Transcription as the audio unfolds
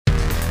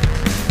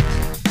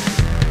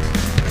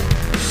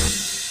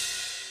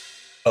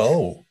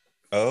Oh,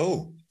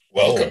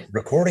 Welcome.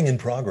 Recording in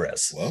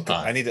progress. Welcome.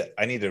 I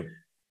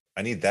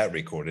need that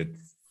recorded.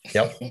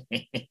 Yep.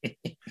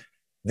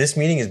 This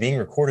meeting is being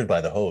recorded by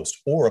the host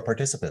or a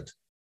participant.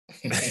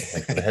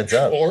 Like the heads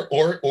up.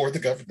 Or the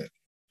government.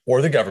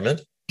 Or the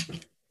government.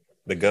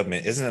 The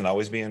government. Isn't it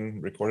always being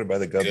recorded by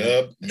the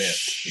government?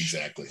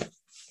 Exactly.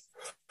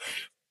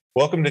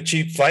 Welcome to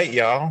Cheap Flight,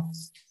 y'all.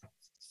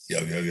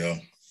 Yo.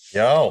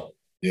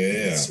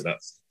 Yeah.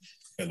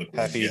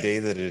 Happy day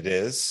that it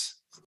is.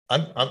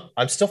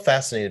 I'm still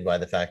fascinated by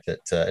the fact that,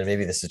 and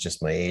maybe this is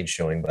just my age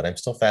showing, but I'm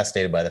still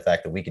fascinated by the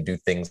fact that we can do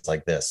things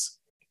like this.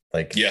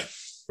 Like,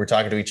 we're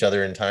talking to each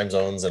other in time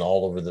zones and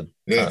all over the.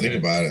 Yeah, think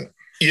about it.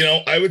 You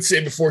know, I would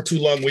say before too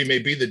long, we may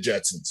be the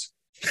Jetsons.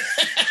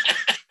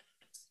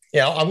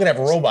 Yeah, I'm going to have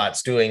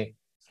robots doing.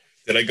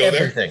 Did I go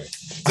everything.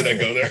 Did I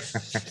go there?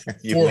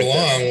 Before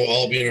long, we'll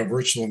all be in a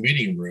virtual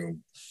meeting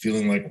room,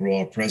 feeling like we're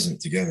all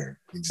present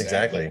together.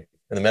 Exactly.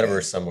 In the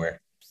metaverse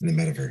somewhere. In the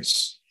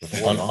metaverse.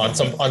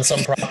 on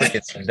some property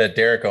that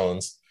Derek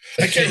owns.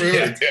 I can't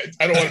remember.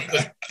 I don't want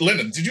to.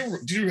 Lyndon, did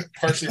you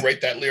partially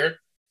write that lyric?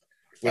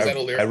 Was that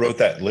a lyric? I wrote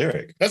that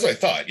lyric. That's what I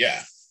thought.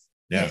 Yeah.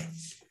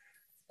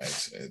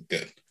 That's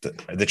good.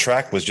 The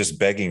track was just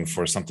begging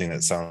for something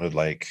that sounded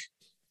like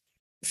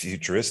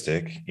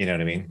futuristic. You know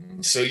what I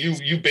mean? So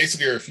you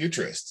basically are a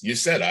futurist. You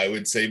said I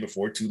would say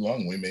before too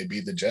long we may be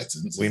the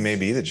Jetsons. We may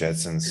be the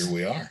Jetsons. Here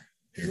we are.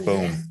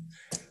 Boom.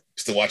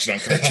 Just to watch it on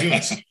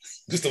cartoons.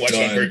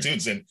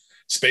 And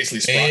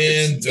Spacely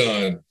Sprockets. And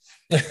done.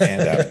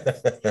 And out.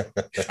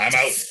 I'm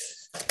out.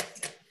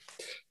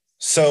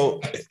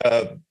 So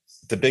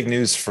the big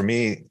news for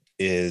me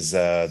is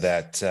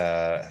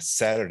that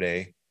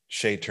Saturday,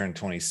 Shay turned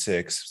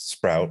 26,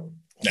 Sprout.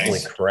 Nice. Holy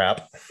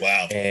crap.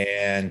 Wow.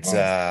 And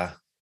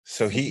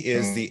so he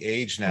is the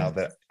age now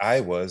that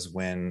I was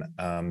when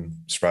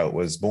Sprout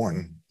was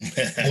born.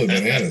 Holy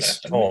bananas.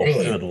 Oh,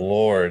 really? Good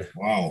Lord.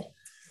 Wow.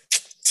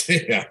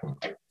 Yeah.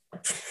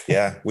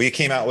 Yeah, we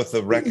came out with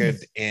the record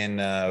in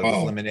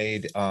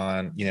Lemonade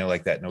on,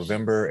 like that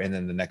November, and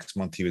then the next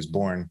month he was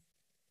born.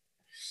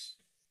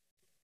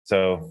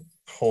 So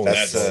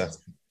that's a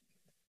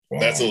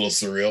little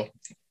surreal.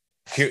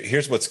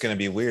 Here's what's going to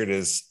be weird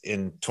is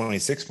in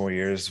 26 more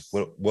years,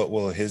 what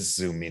will his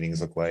Zoom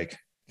meetings look like?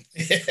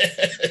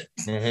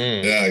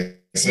 Mm-hmm. Yeah,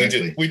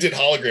 exactly. We did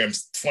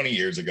holograms 20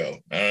 years ago.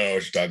 I don't know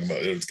what you're talking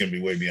about. It's going to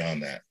be way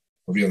beyond that.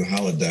 We'll be on the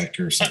holodeck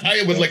or something.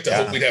 I would like to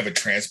hope we'd have a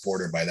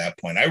transporter by that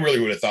point. I really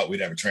would have thought we'd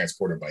have a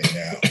transporter by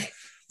now.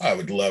 I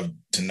would love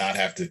to not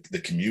have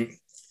the commute.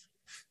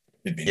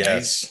 It'd be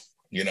nice,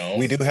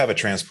 We do have a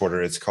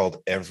transporter. It's called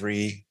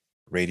Every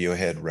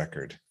Radiohead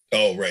Record.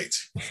 Oh, right.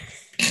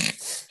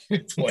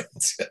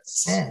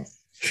 Wow.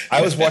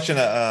 I was watching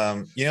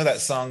that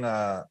song,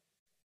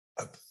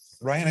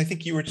 Ryan, I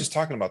think you were just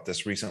talking about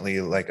this recently,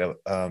 like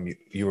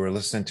you were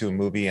listening to a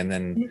movie and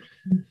then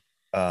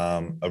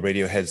a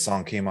Radiohead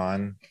song came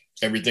on.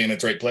 Everything in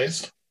its right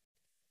place.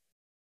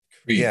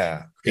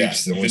 Yeah.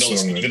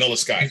 Vanilla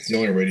Sky. It's the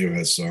only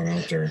Radiohead song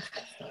out there.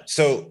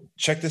 So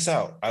check this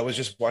out. I was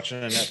just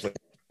watching a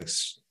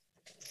Netflix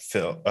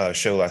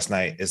show last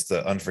night. It's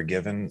the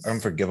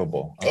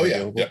Unforgivable. Oh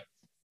yeah.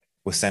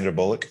 With Sandra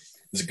Bullock.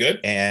 Is it good?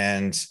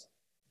 And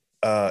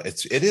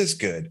it is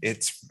good.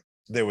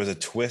 There was a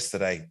twist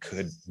that I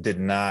did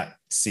not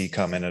see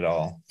coming at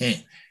all.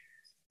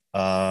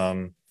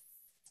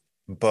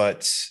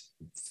 But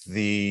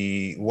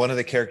one of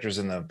the characters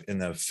in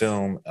the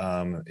film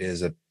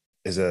is a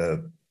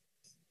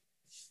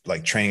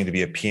like training to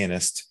be a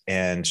pianist,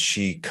 and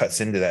she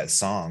cuts into that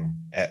song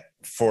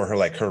for her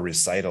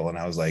recital, and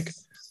I was like,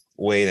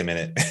 wait a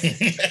minute.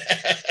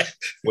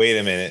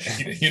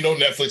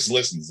 Netflix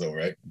listens though,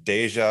 right?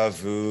 Deja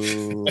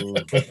vu.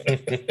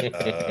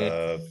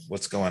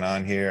 What's going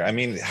on here? I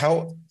mean,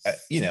 how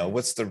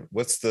what's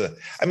the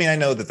I mean, I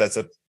know it's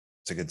a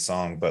good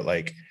song, but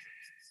like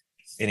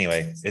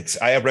anyway,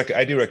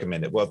 I do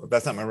recommend it. Well,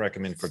 that's not my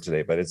recommend for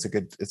today, but it's a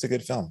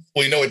good film.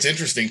 Well, what's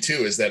interesting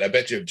too is that I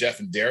bet you if Jeff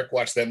and Derek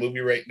watched that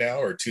movie right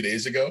now or 2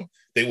 days ago,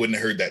 they wouldn't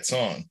have heard that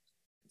song.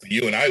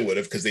 You and I would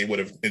have, because they would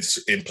have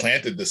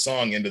implanted the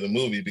song into the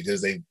movie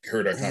because they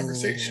heard our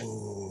conversation.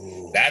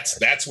 Ooh.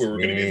 That's where we're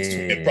going to be.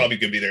 It's probably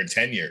going to be there in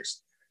 10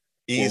 years.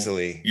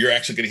 Easily. Well, you're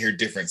actually going to hear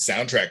different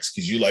soundtracks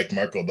because you like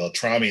Marco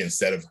Beltrami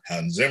instead of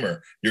Hans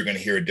Zimmer. You're going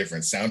to hear a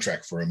different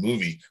soundtrack for a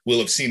movie. We'll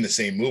have seen the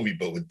same movie,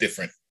 but with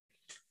different.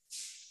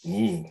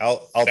 Ooh,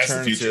 I'll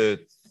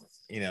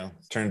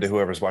turn to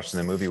whoever's watching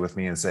the movie with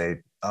me and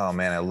say, "Oh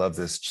man, I love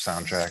this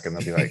soundtrack," and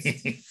they'll be like.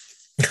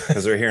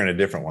 Because they're hearing a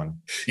different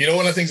one. One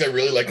of the things I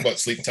really like about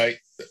Sleep Tight,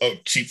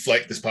 Cheap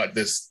Flight, this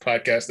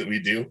podcast that we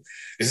do,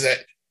 is that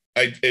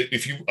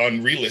if you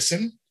on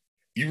re-listen,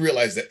 you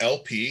realize that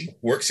LP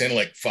works in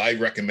like 5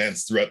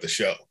 recommends throughout the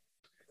show.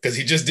 Because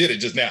he just did it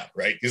just now,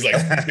 right? He's like,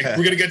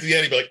 we're gonna get to the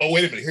end. He'd be like, oh,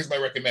 wait a minute, here's my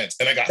recommends.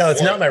 And I got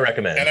it's not my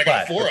recommend. And I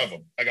got 4 of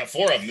them. I got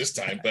 4 of them this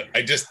time, but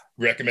I just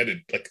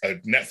recommended like a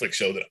Netflix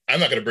show that I'm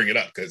not gonna bring it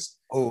up because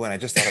and I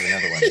just thought of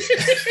another one.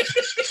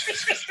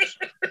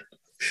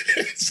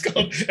 It's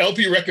called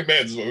LP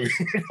Recommends.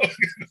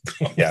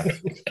 Yeah.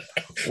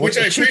 Which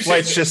I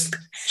appreciate.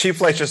 Cheap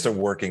Flight's just a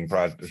working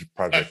project.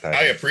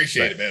 I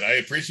appreciate it, man. I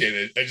appreciate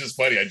it. It's just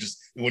funny.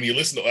 When you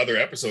listen to other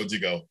episodes, you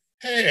go,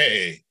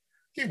 hey,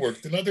 he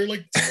worked another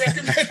like 2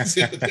 recommends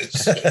into this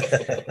show.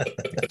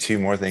 2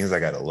 more things I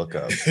got to look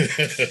up.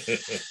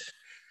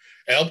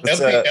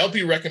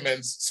 LP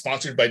recommends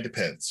sponsored by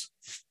Depends.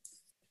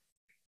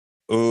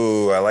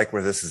 Ooh, I like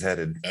where this is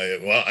headed.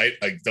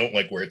 I don't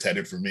like where it's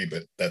headed for me,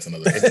 but that's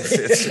another thing.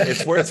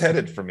 It's where it's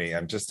headed for me.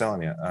 I'm just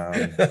telling you.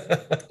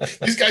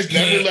 These guys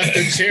never left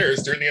their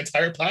chairs during the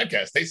entire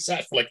podcast. They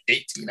sat for like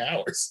 18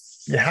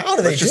 hours. Yeah, how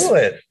do they do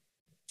it?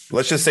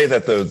 Let's just say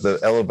that the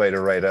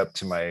elevator right up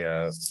to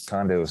my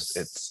condo,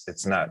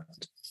 it's not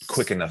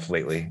quick enough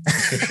lately.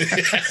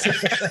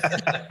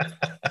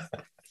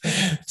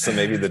 So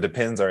maybe the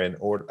Depends are in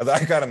order.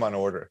 I got them on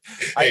order.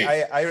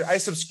 Hey, I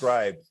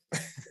subscribe.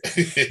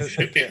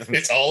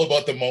 It's all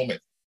about the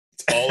moment.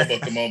 It's all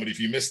about the moment. If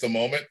you miss the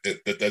moment,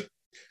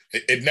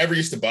 it never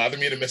used to bother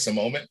me to miss a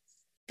moment,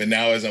 but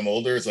now as I'm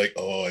older, it's like,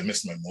 oh, I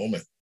missed my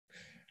moment.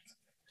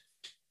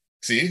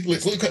 See,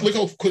 look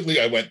how quickly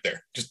I went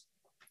there. Just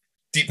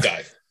deep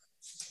dive.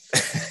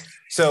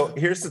 So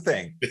here's the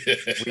thing: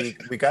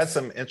 we got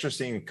some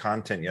interesting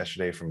content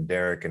yesterday from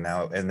Derek, and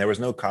there was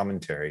no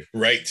commentary.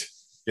 Right.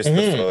 Just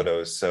the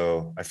photos.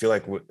 So I feel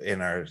like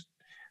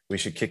we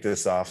should kick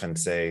this off and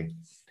say,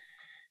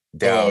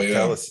 Dow,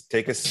 tell us,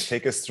 take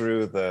us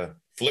through the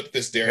flip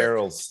this Derek.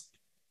 Perils.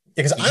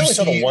 Yeah, because I only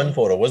saw the one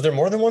photo. Was there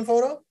more than one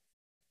photo?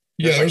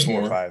 Yeah, there's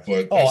more. 5.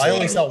 But I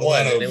only saw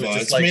one. And it was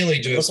just like mainly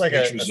it looks like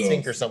a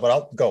sink or something. But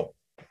I'll go.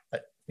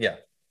 Yeah.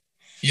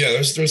 Yeah,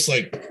 there's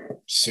like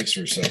 6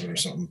 or 7 or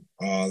something.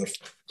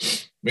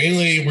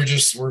 Mainly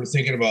we're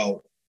thinking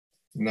about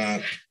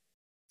not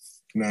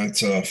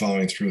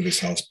following through this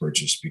house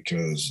purchase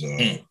because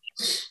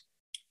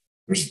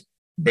there's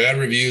bad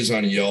reviews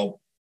on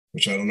Yelp,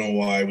 which I don't know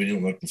why we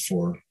didn't look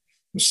before.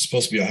 This is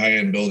supposed to be a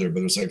high-end builder,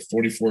 but there's like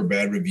 44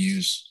 bad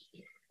reviews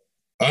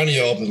on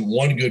Yelp and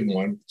 1 good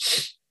one.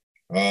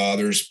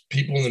 There's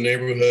people in the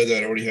neighborhood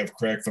that already have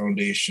cracked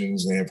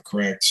foundations. They have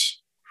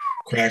cracks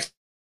in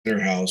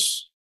their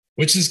house,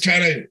 which is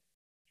kind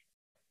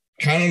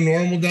of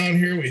normal down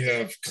here. We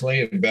have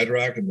clay and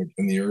bedrock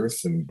in the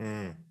earth,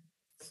 and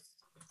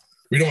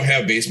we don't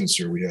have basements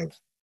here.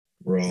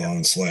 We're all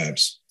on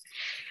slabs.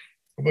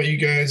 How about you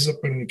guys up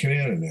in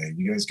Canada now?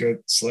 You guys got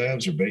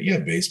slabs or you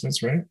have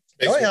basements, right?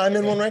 Oh yeah, I'm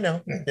in one right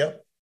now. Yeah.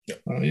 Yep.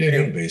 You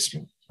got a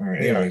basement. All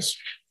right. Anyways.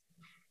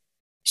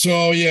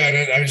 So yeah,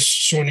 and I was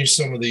showing you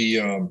some of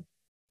the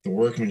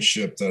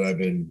workmanship that I've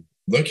been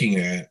looking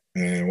at,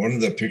 and one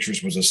of the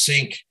pictures was a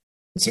sink.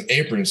 It's an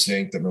apron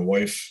sink that my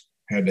wife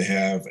had to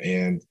have,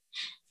 and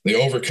they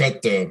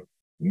overcut the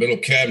middle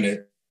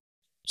cabinet,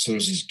 so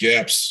there's these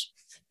gaps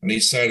on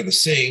each side of the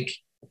sink.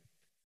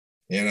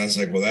 And I was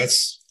like, well,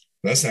 that's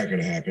not going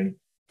to happen.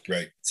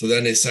 Right. So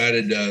then they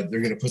decided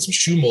they're going to put some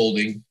shoe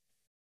molding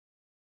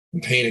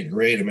and paint it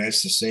gray to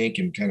match the sink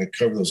and kind of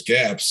cover those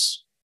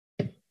gaps.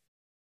 And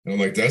I'm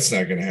like, that's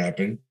not going to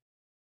happen.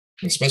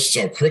 And especially it's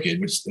all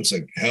crooked, which looks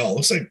like hell.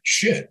 Looks like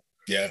shit.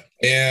 Yeah.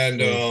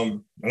 And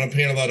I'm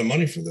paying a lot of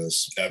money for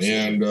this. Absolutely.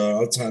 And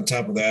on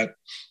top of that,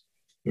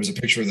 there's a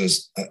picture of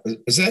this.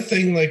 Is that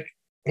thing like,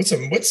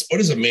 what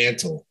is a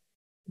mantle?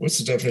 What's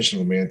the definition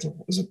of a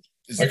mantle?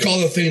 I call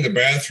the thing in the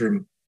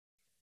bathroom.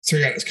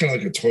 It's kind of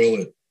like a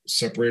toilet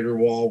separator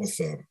wall with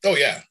a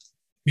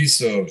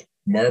piece of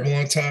marble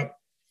on top.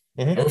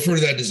 Mm-hmm. I refer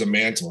to that as a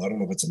mantle. I don't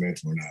know if it's a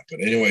mantle or not,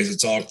 but anyways,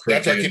 it's all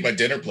correct. That's where I keep my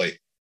dinner plate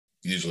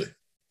usually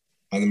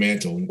on the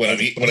mantle.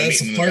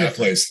 That's a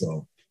fireplace,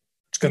 though.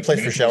 It's a good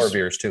place for shower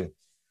beers too.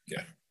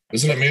 Yeah,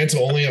 isn't a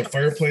mantle only on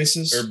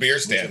fireplaces or beer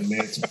stand?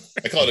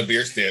 I call it a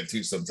beer stand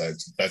too.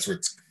 Sometimes that's where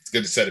it's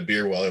good to set a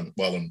beer while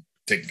I'm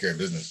taking care of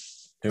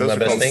business. Do my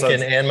best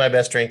thinking and my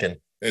best drinking.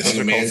 Those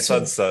are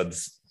called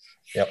suds.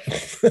 Yep.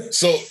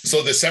 So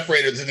the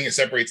separator, the thing that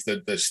separates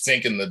the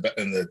sink and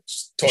the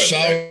toilet.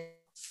 Shower,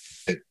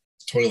 right?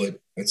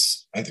 Toilet.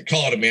 I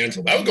call it a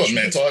mantle. I would go with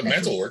mantle.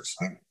 Mantle works.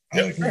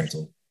 I like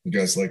mantle. You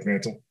guys like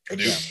mantle? I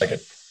do. Yeah, like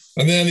it.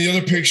 And then the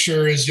other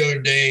picture is the other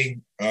day.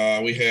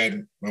 My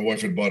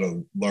wife had bought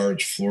a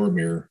large floor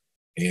mirror,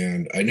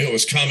 and I knew it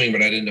was coming,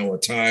 but I didn't know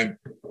what time.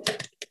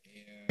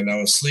 And I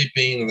was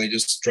sleeping, and they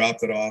just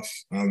dropped it off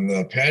on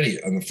the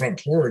patio on the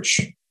front porch.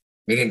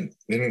 They didn't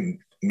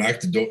knock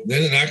the door. They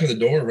didn't knock on the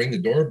door, ring the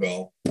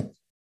doorbell,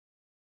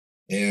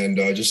 and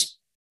just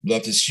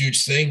left this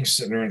huge thing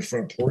sitting there on the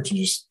front porch, and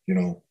just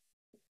I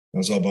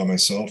was all by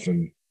myself,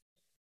 and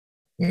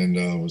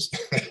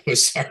it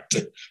was hard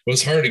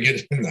to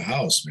get in the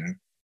house, man.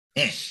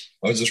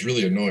 I was just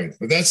really annoyed.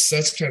 But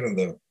that's kind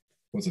of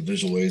what the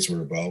visual aids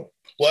were about.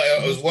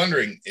 Well, I was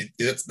wondering,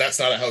 that's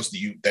not a house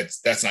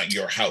that's not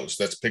your house.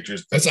 That's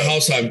pictures. That's a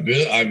house I'm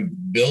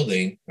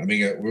building. I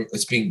mean,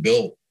 it's being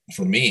built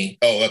for me.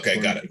 Oh, okay,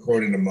 got it.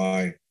 According to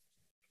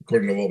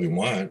what we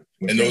want.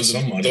 And those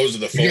are the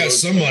photos. We got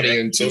some money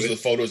into those are the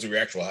photos of your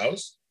actual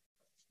house.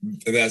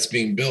 That's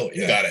being built.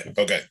 Yeah. Got it.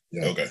 Okay.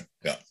 Yeah. Okay.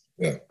 Yeah.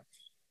 Yeah.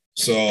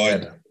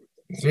 So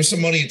there's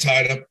some money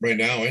tied up right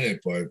now in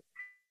it, but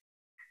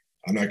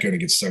I'm not going to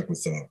get stuck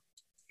with a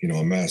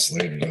mess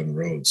later down the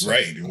road. So.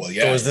 Right. Well,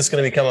 yeah. So is this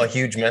going to become a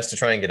huge mess to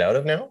try and get out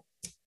of now?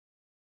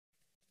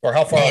 Or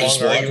how far along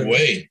just are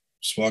you?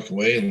 Just walk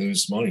away and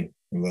lose money,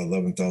 about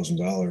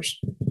 $11,000.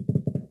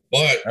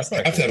 But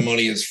half that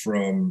money is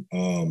from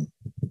the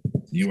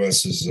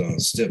U.S.'s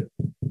STIP.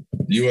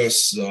 The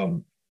U.S.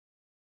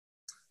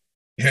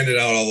 handed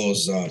out all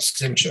those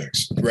STEM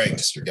checks.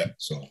 Right.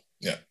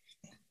 Yeah.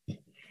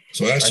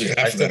 So actually,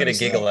 I still get a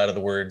giggle out of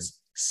the words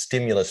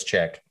stimulus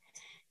check.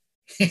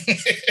 Well,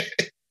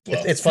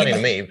 it's funny to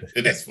me.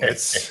 It is funny.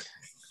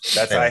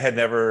 That's I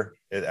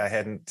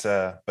hadn't,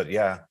 but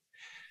yeah.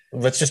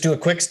 Let's just do a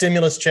quick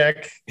stimulus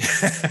check.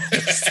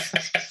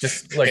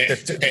 just like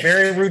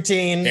very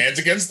routine. Hands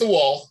against the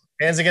wall.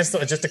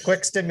 Just a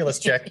quick stimulus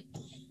check.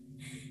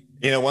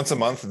 Once a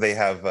month they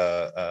have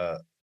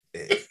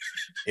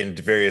in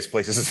various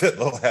places that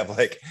they'll have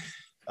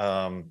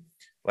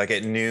like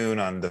at noon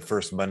on the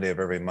first Monday of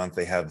every month,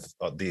 they have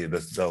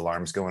the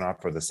alarms going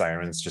off or the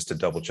sirens just to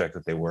double check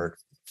that they work.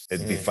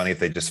 It'd be funny if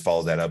they just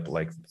followed that up.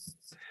 Like,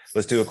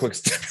 let's do a quick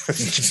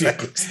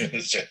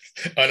stimulus check.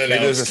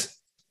 Unannounced.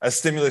 A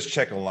stimulus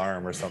check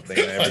alarm or something.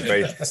 And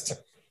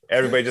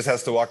everybody just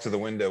has to walk to the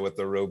window with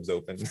their robes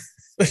open. do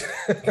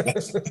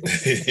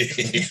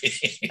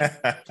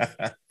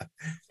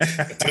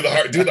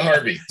the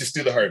Harvey. Just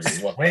do the Harvey.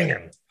 Wang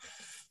him.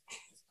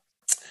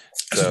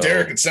 So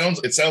Derek, it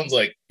sounds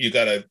like you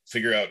got to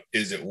figure out,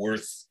 is it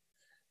worth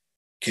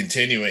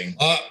continuing?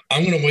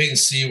 I'm going to wait and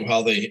see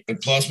how and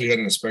plus we had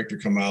an inspector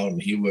come out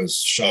and he was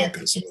shocked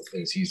at some of the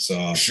things he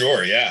saw.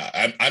 Sure. Yeah.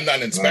 I'm not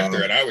an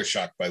inspector and I was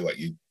shocked by what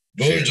you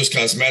those are just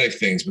cosmetic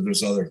things, but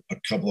there's a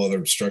couple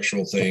other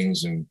structural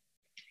things. And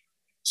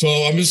so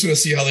I'm just going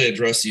to see how they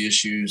address the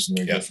issues and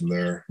then go from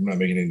there. I'm not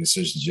making any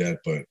decisions yet,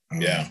 but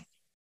we'll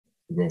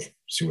go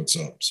see what's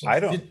up. So I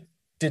don't.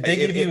 Did they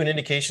give you an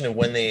indication of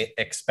when they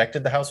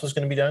expected the house was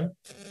going to be done?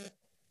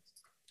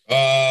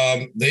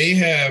 They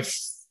have.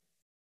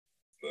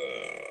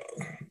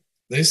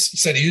 They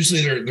said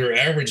usually their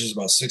average is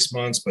about 6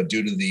 months, but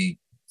due to the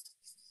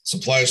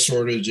supply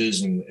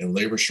shortages and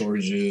labor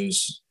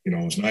shortages, it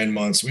was 9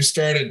 months.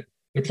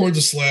 They poured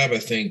the slab, I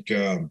think,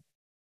 I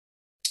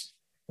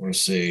want to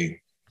say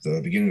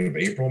the beginning of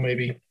April,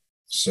 maybe.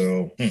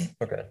 So,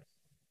 okay.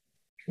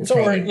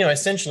 We're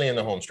essentially in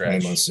the home stretch,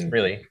 9 months in.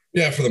 Really.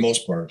 Yeah, for the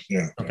most part.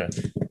 Yeah. Okay.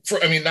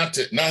 Not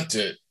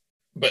to,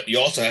 but you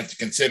also have to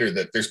consider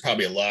that there's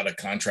probably a lot of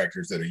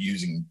contractors that are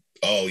using,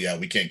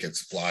 we can't get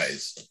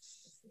supplies,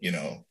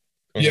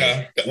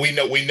 Yeah. We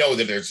know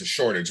that there's a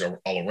shortage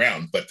all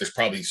around, but there's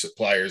probably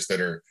suppliers that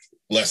are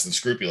less than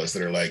scrupulous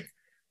that are like,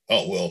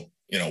 we'll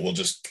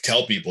just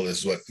tell people this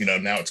is what,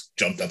 now it's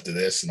jumped up to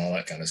this and all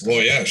that kind of stuff.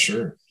 Well, yeah,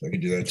 sure. I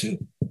could do that too.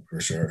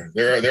 For sure.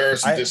 There are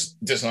some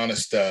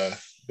dishonest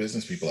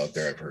business people out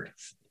there, I've heard.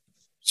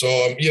 So,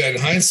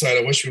 in hindsight,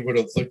 I wish we would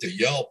have looked at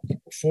Yelp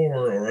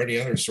before or any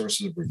other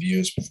sources of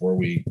reviews before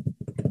we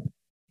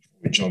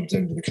jumped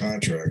into the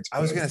contract.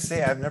 I was going to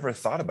say, I've never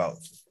thought about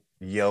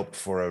Yelp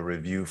for a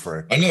review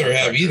for I never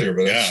have either,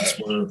 but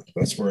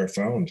that's where I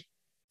found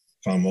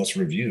most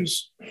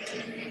reviews.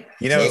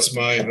 So that's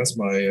my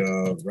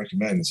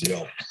recommend is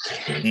Yelp.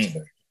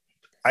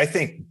 I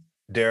think,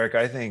 Derek,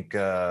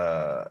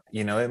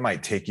 it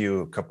might take you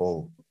a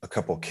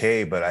couple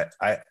K, but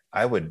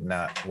I would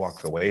not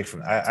walk away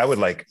from. I would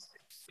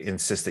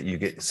insist that you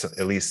get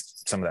at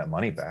least some of that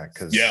money back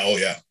because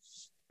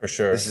for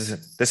sure.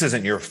 This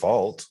isn't your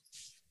fault.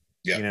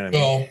 Yeah. You know what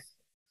I mean?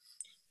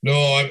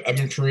 No, I've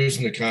been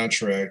perusing the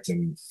contract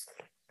and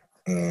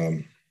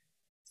I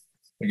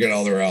got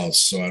all their outs,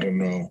 so I don't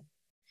know.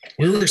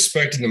 We were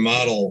expecting the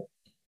model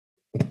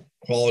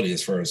quality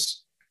as far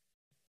as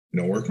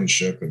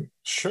workmanship, and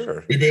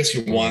sure, we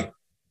basically want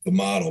the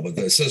model, but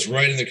it says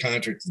right in the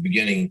contract at the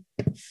beginning,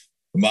 the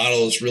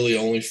model is really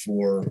only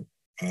for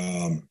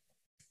to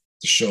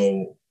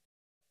show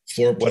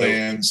floor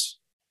plans,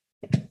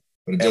 but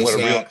it does what a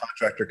real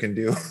contractor can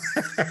do.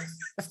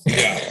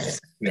 Yeah,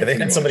 they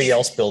had somebody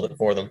else build it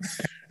for them.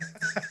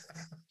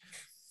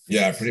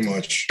 Yeah, pretty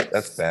much.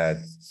 That's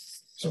bad.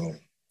 So,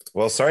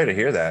 well, sorry to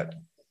hear that.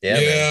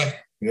 Yeah.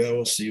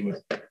 We'll see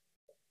where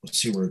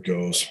it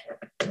goes.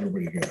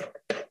 Everybody got.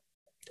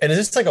 And is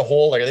this like a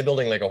whole? Are they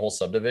building like a whole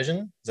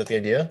subdivision? Is that the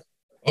idea?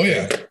 Oh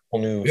yeah,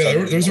 whole new. Yeah,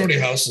 there's already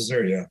houses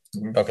there. Yeah.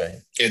 Mm-hmm. Okay.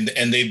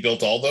 And they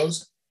built all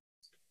those?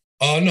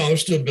 No, they're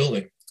still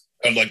building.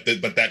 But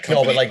that company.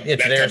 No, but like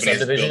it's their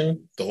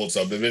subdivision. The whole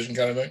subdivision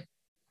kind of thing.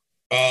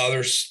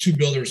 There's two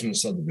builders in the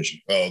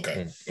subdivision. Oh,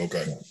 okay.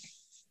 Okay.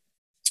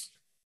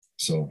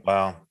 So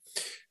wow.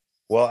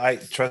 Well,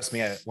 trust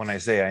me when I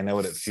say I know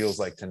what it feels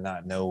like to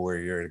not know where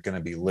you're going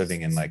to be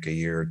living in like a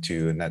year or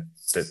two, and that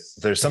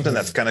there's something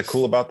that's kind of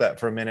cool about that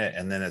for a minute,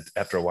 and then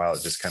after a while,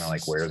 it just kind of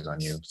like wears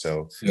on you.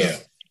 So yeah.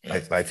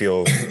 I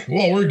feel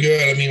well. We're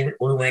good. I mean,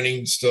 we're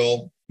renting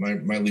still.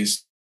 My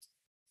lease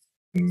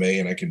in May,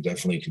 and I can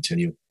definitely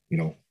continue.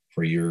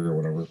 For a year or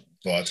whatever.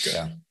 Well, that's good.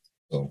 Yeah.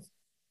 So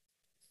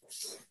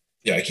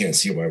yeah, I can't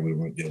see why we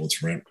wouldn't be able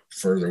to rent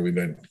further. We've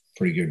been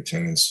pretty good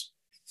tenants.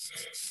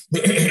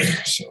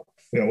 So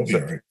yeah, we'll be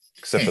all right.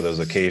 except for those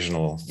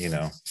occasional,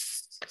 Yeah.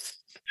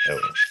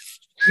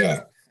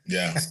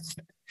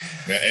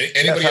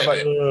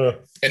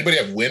 Anybody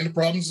have wind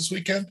problems this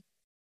weekend?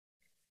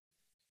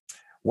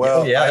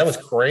 Well, that was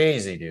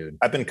crazy, dude.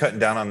 I've been cutting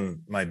down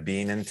on my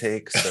bean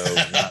intake, so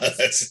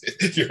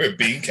you're a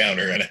bean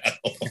counter now.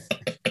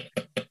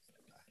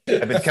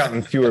 I've been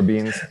counting fewer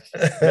beans.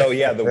 No,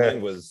 yeah, the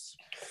wind was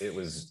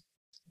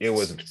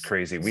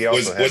crazy. We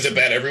also was it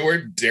bad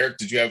everywhere? Derek,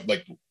 did you have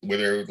were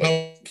there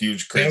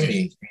huge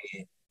crazy?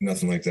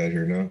 Nothing like that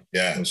here, no.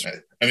 Yeah,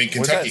 I mean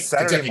Kentucky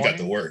got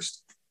the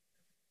worst.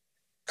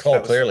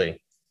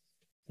 Clearly.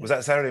 Was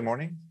that Saturday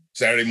morning?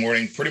 Saturday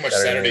morning, pretty much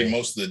Saturday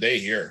most of the day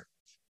here.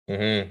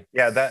 Mm-hmm.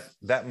 Yeah,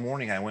 that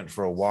morning I went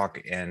for a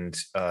walk and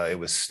it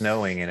was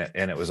snowing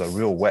and it was a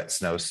real wet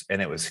snow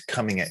and it was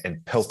coming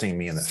and pelting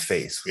me in the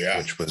face,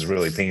 which was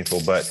really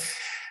painful. But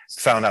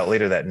found out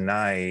later that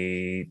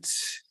night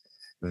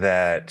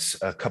that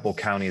a couple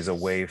counties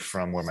away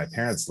from where my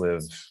parents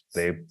live,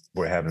 they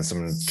were having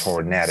some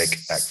tornadic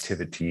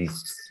activity.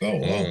 Oh,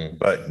 wow.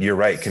 But you're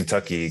right,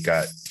 Kentucky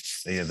got,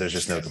 there's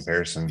just no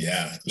comparison.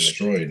 Yeah,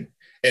 destroyed.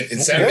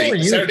 And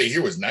Saturday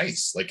here was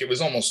nice. It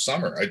was almost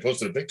summer. I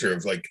posted a picture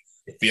of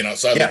being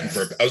outside I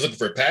was looking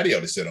for a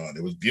patio to sit on.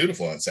 It was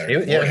beautiful on Saturday.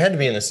 It had to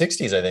be in the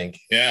 60s, I think.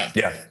 Yeah.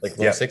 Low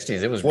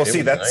 60s. It was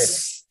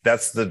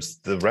that's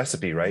the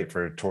recipe, right?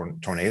 For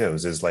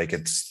tornadoes is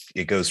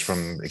it goes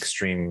from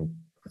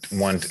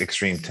one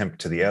extreme temp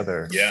to the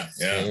other. Yeah.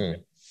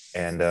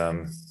 And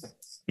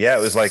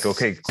it was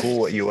okay, cool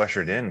what you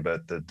ushered in,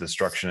 but the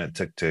destruction it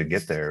took to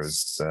get there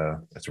was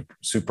it's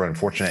super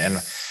unfortunate. And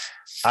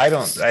I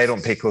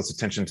don't pay close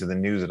attention to the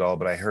news at all,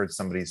 but I heard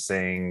somebody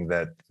saying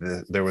that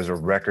there was a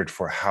record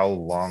for how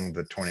long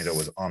the tornado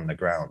was on the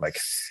ground.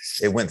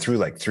 It went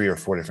through 3 or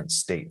 4 different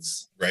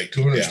states. Right.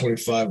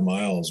 225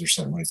 miles or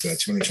something like that.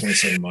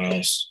 227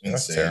 miles.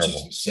 That's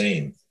terrible.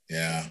 Insane.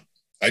 Yeah.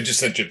 I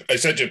sent you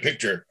a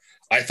picture.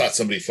 I thought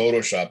somebody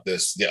photoshopped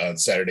this on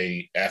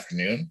Saturday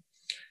afternoon.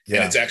 Yeah.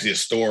 And it's actually a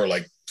store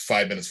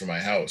 5 minutes from my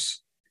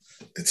house.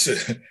 It's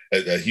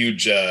a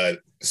huge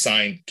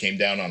sign came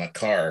down on a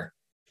car.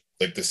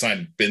 The sign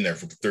had been there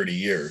for 30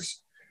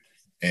 years.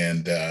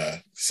 And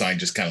the sign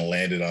just kind of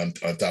landed on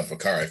top of a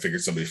car. I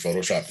figured somebody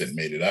photoshopped it and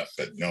made it up,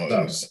 but no,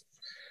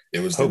 it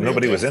was. Hope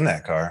nobody was in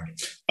that car.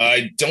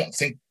 I don't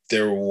think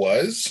there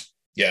was.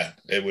 Yeah,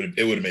 it would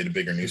have made a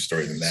bigger news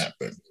story than that.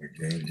 But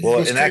well,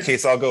 in that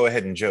case, I'll go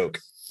ahead and joke.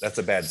 That's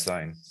a bad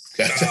sign.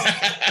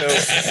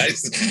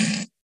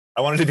 I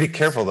wanted to be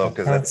careful though,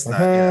 because that's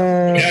not.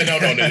 Yeah, no.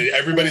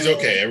 Everybody's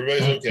okay.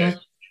 Everybody's okay.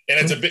 And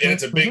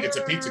it's a big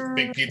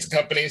pizza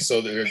company,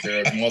 so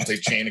they're a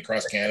multi-chain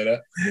across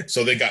Canada.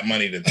 So they got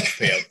money to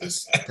pay out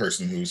this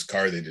person whose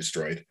car they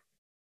destroyed.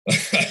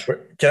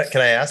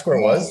 Can I ask where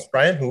it was,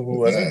 Brian? Who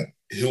was it?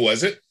 Who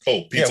was it?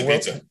 Oh,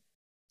 Pizza.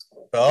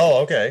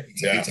 Oh, okay.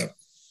 Yeah.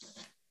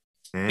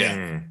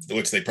 Yeah.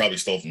 Which they probably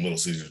stole from Little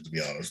Caesars, to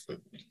be honest, but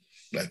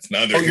that's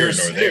neither here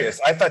nor there.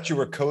 I thought you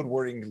were code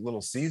wording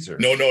Little Caesar.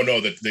 No.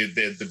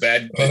 The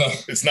bad.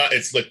 It's not.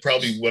 It's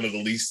probably one of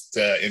the least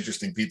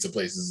interesting pizza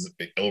places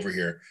over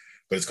here,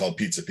 but it's called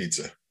Pizza.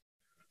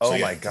 Oh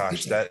my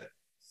gosh, that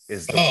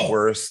is the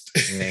worst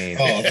name.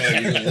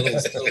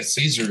 Little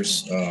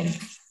Caesars.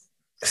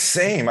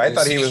 Same. I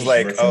thought he was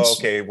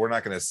okay, we're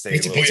not going to say. No.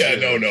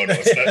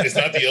 It's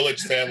not the Illich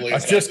family. I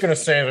was just going to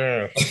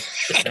say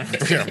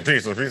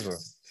pizza.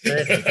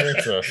 That's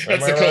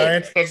the code.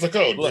 Right? That's the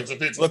code.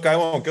 Look, I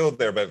won't go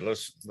there, but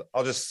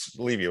I'll just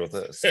leave you with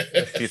this.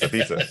 Pizza.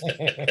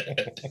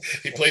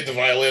 He played the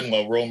violin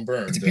while Rome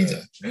burned.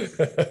 Pizza.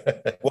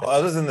 Well,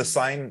 other than the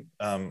sign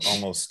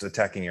almost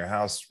attacking your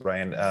house,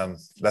 Ryan,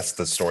 that's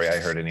the story I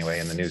heard anyway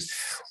in the news.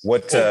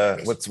 What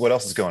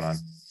else is going on?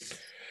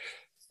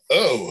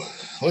 Oh,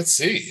 let's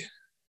see.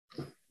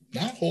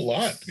 Not a whole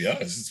lot, to be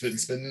honest.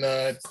 It's been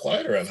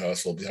quiet around the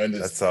household behind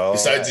this. That's all.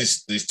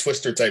 Besides these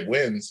Twister type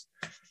wins.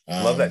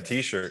 Love that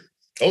T-shirt.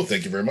 Oh,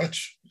 thank you very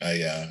much.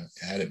 I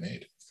had it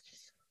made.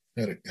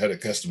 Had it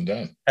custom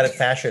done. Had it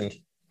fashioned.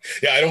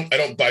 Yeah, I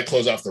don't buy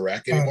clothes off the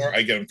rack anymore.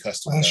 I get them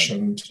custom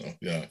done. So,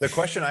 yeah. The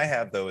question I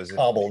have though is,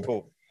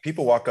 if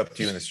people walk up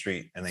to you in the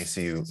street and they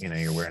see you,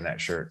 you're wearing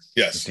that shirt.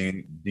 Yes.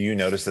 Do you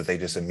notice that they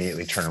just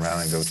immediately turn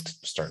around and go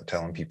start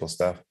telling people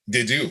stuff?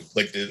 They do.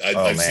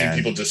 I've seen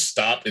people just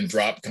stop and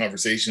drop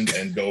conversations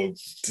and go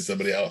to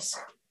somebody else.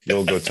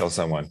 You'll go tell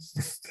someone.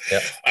 Yeah.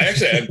 I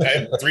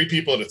had 3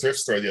 people at a thrift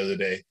store the other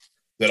day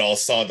that all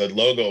saw the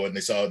logo and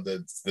they saw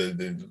the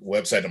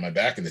website on my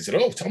back and they said,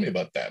 "Oh, tell me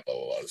about that." Blah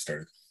blah blah.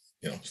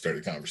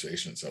 Started a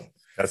conversation. So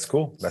that's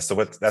cool. That's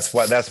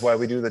why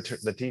we do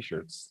the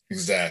T-shirts.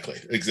 Exactly.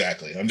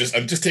 I'm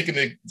just taking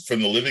it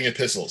from the living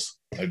epistles.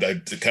 I've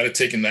kind of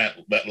taken that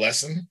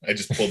lesson. I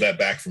just pulled that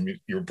back from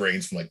your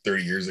brains from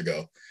 30 years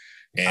ago.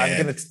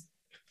 And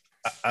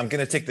I'm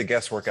gonna take the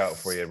guesswork out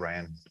for you,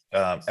 Ryan.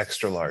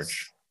 Extra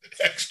large.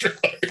 Extra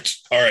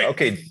large. All right.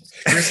 Okay.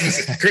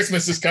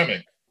 Christmas is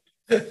coming.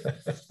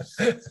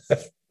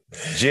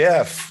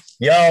 Jeff.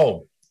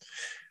 Yo.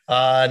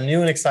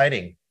 New and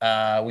exciting.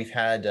 We've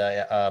had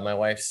my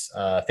wife's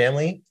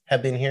family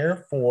have been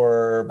here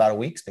for about a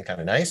week. It's been kind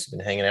of nice.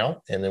 Been hanging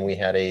out, and then we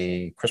had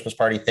a Christmas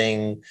party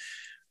thing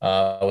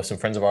with some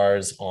friends of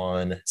ours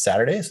on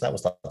Saturday, so that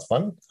was lots of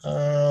fun.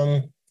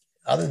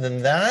 Other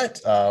than that,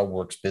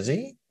 work's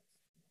busy.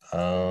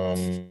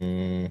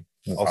 Also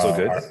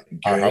good.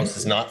 Our house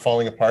is not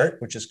falling apart,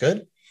 which is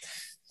good.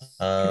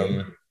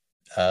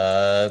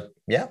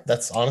 Yeah,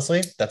 that's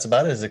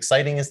about it. As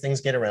exciting as things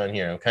get around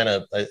here. I'm kind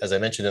of, as I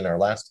mentioned in our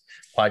last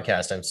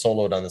podcast, I'm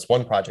soloed on this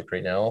one project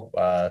right now,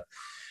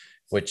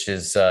 which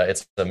is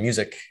it's a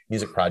music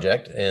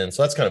project, and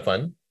so that's kind of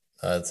fun.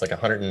 It's like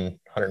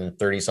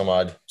 130 some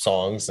odd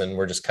songs, and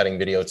we're just cutting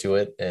video to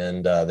it,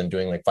 and then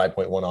doing like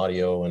 5.1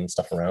 audio and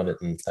stuff around it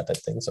and that type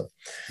of thing. So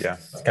yeah,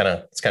 it's kind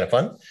of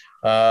fun.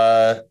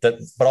 But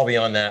I'll be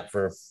on that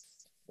for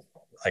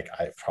like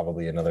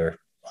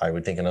I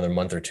would think another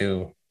month or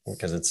two,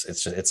 because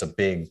it's a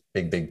big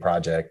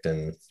project,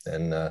 and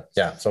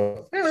yeah.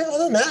 So anyway,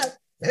 other than that,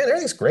 man,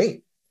 everything's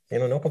great.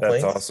 No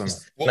complaints. That's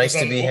awesome. Nice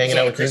to be hanging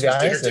out with you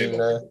guys.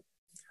 And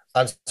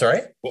I'm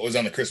sorry. What was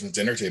on the Christmas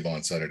dinner table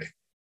on Saturday?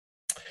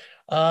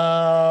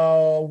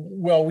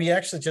 Well, we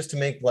actually, just to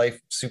make life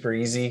super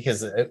easy,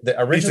 because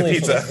originally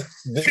pizza.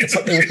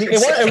 It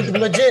was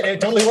legit. It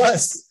totally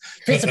was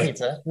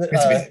pizza.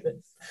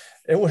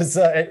 It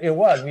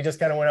was. We just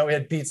kind of went out. We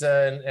had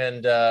pizza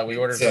and we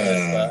ordered from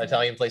this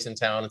Italian place in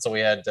town, and so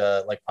we had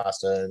like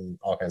pasta and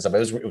all kinds of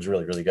stuff. It was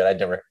really, really good. I'd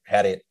never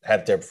had it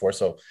there before,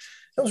 so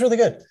it was really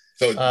good.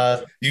 So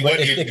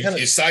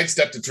you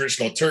sidestepped the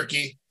traditional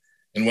turkey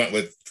and went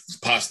with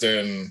pasta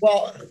and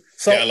I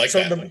like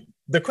that.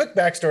 The quick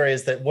backstory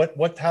is that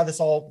how this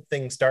whole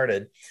thing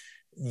started.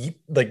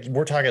 Like,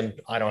 we're talking,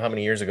 I don't know how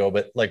many years ago,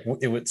 but like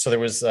there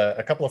was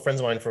a couple of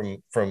friends of mine from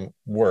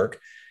work,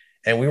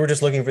 and we were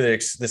just looking for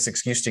this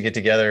excuse to get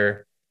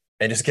together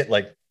and just get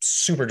like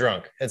super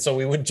drunk. And so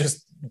we would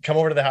just come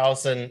over to the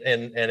house, and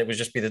it would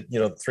just be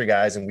the three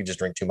guys, and we just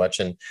drink too much,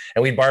 and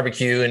we'd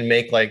barbecue and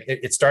make like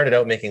it started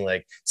out making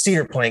like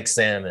cedar plank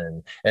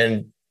salmon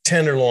and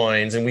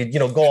tenderloins, and we'd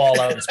go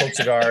all out and smoke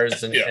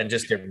cigars and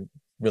just get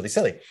really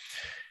silly.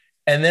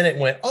 And then it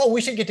went, oh, we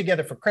should get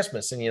together for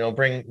Christmas and,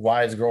 bring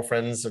wives,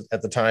 girlfriends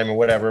at the time or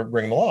whatever,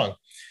 bring them along.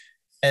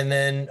 And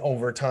then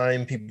over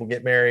time, people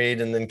get married,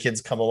 and then kids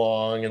come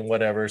along and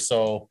whatever.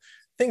 So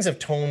things have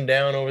toned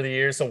down over the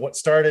years. So what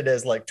started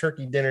as like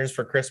turkey dinners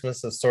for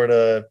Christmas has sort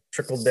of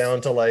trickled down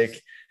to like,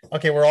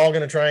 okay, we're all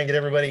going to try and get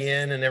everybody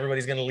in, and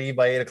everybody's going to leave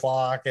by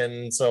 8:00.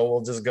 And so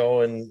we'll just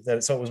go. And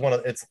so it was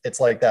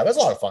it's like that. It was a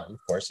lot of fun. Of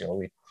course,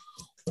 we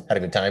had a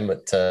good time,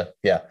 but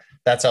yeah,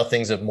 that's how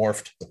things have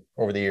morphed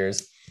over the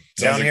years.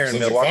 Down here in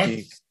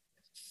Milwaukee,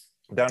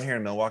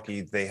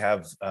 they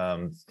have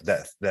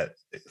that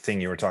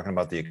thing you were talking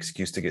about, the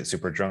excuse to get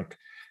super drunk.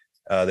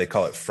 They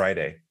call it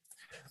Friday.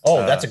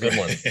 Oh, that's a good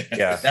one.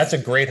 Yeah, that's a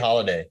great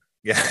holiday.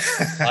 Yeah,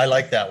 I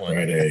like that one.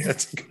 Friday.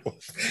 That's a good one.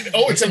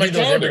 Oh, it's in my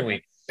calendar every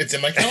week. It's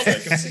in my calendar. I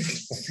can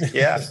see.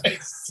 Yeah.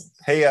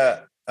 Hey,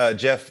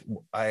 Jeff,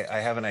 I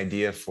have an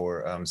idea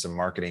for some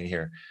marketing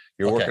here.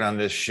 You're working on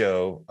this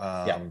show,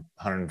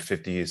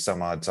 150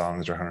 some odd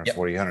songs, or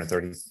 140,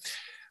 130.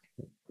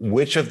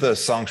 Which of the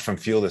songs from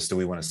Feel This do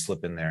we want to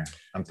slip in there?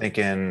 I'm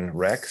thinking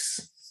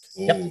Rex.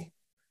 Ooh.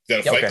 Yep.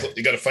 You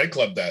got to Fight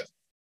Club that.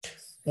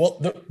 Well,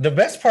 the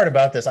best part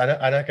about this, I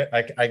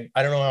don't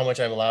know how much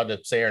I'm allowed to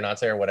say or not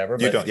say or whatever.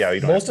 But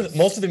you don't. Most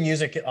of the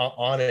music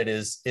on it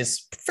is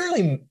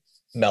fairly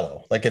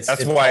mellow. Like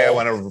that's why I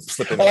want to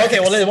slip in. Oh, okay.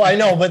 Well, I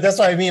know, but that's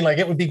what I mean. Like,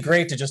 it would be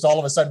great to just all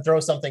of a sudden throw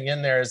something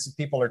in there as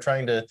people are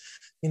trying to,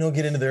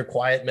 get into their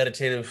quiet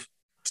meditative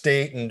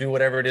state and do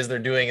whatever it is they're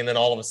doing, and then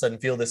all of a sudden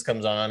Feel This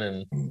comes on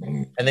and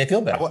they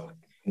feel better.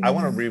 I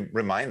want to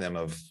remind them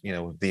of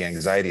the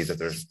anxiety that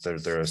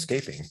they're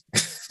escaping.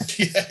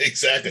 Yeah,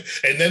 exactly.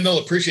 And then they'll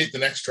appreciate the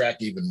next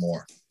track even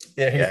more.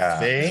 Yeah.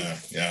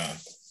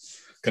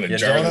 Kind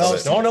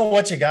of don't know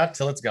what you got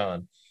till it's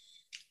gone.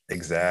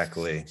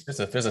 Exactly.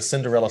 There's a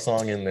Cinderella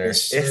song in there.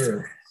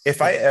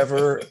 If I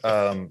ever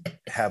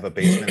have a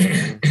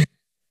basement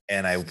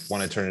and I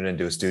want to turn it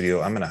into a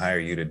studio, I'm going to hire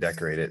you to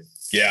decorate it.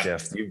 Yeah,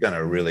 Jeff, you've done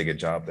a really good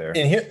job there.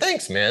 In here,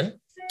 thanks, man.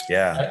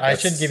 Yeah, I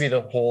should give you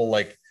the whole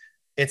like.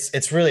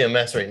 It's really a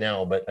mess right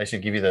now, but I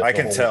should give you the. I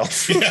can tell.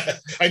 Yeah,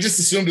 I just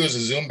assumed it was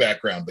a Zoom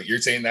background, but you're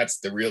saying that's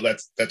the real.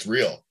 That's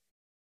real.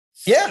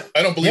 Yeah,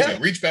 I don't believe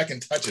it. Reach back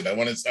and touch it. I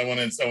want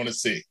to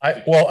see.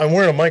 I'm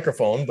wearing a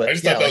microphone, but I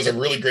just thought that was a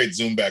really great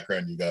Zoom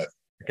background you got.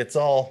 It's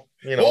all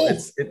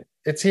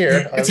it's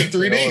here. It's in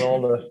 3D. And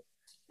all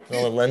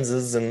the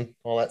lenses and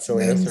all that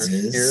silliness are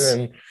here.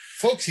 And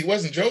folks, he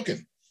wasn't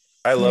joking.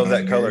 I love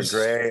that color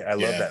gray. I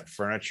love that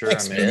furniture.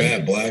 Thanks,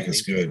 matte black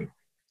is good.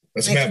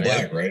 That's matte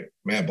black, right?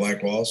 Matte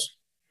black walls.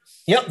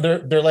 Yep,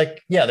 they're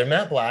like they're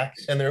matte black,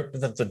 and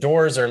the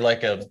doors are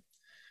like a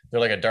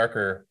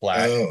darker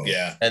black. Oh.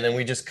 Yeah, and then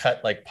we just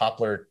cut like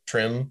poplar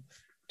trim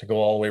to go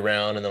all the way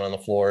around, and then on the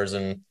floors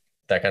and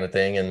that kind of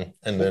thing, and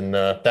then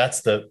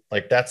that's the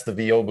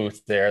VO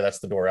booth there. That's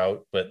the door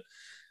out, but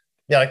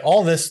yeah, like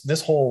all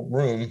this whole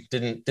room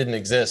didn't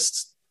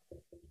exist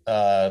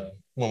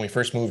when we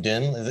first moved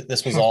in.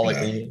 This was all like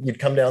you'd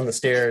come down the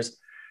stairs,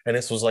 and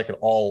this was like an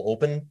all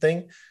open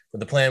thing. But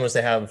the plan was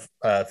to have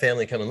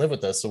family come and live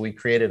with us. So we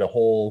created a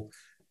whole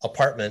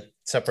apartment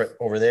separate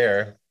over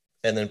there,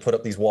 and then put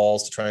up these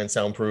walls to try and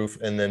soundproof,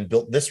 and then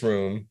built this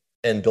room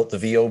and built the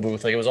VO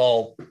booth. Like it was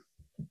all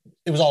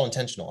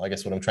intentional. I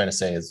guess what I'm trying to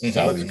say is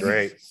that was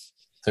great.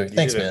 So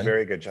thanks, man.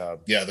 Very good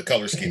job. Yeah, the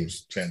color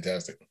scheme's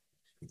fantastic.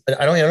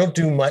 I don't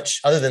do much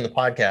other than the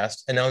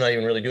podcast, and now I'm not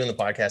even really doing the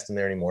podcast in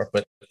there anymore,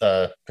 but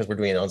because we're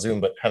doing it on Zoom.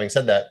 But having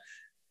said that,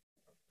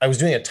 I was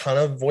doing a ton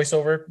of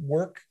voiceover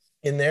work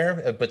in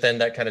there, but then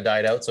that kind of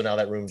died out. So now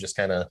that room just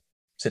kind of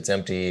sits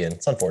empty, and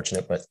it's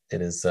unfortunate, but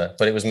it is.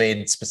 But it was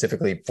made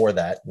specifically for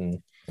that.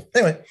 And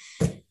anyway,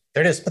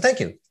 there it is. But thank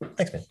you.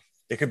 Thanks, man.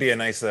 It could be a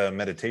nice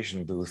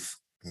meditation booth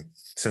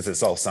since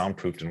it's all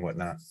soundproofed and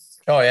whatnot.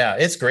 Oh yeah,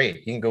 it's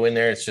great. You can go in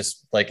there. It's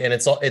just like, and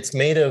it's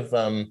made of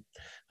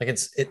like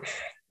it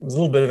was a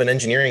little bit of an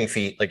engineering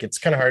feat. Like it's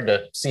kind of hard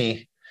to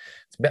see.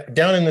 It's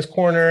down in this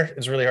corner.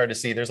 It's really hard to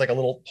see. There's like a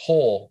little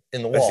hole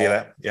in the wall,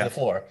 in the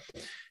floor.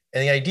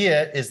 And the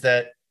idea is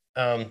that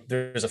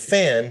there's a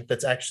fan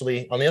that's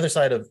actually on the other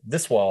side of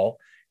this wall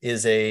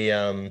is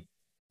a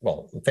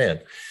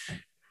fan.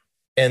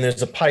 And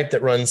there's a pipe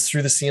that runs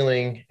through the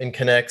ceiling and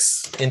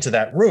connects into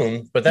that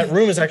room. But that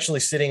room is actually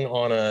sitting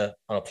on a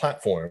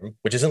platform,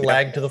 which isn't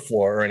lagged to the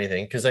floor or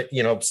anything. Because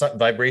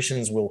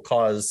vibrations will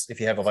cause, if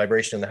you have a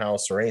vibration in the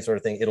house or any sort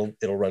of thing,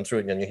 it'll run through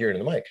it and you hear it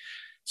in the mic.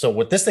 So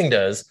what this thing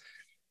does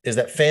is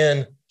that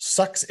fan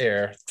sucks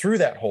air through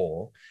that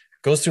hole,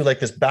 goes through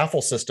like this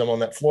baffle system on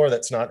that floor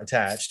that's not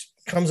attached,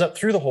 comes up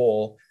through the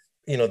hole.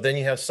 Then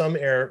you have some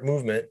air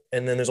movement,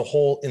 and then there's a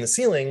hole in the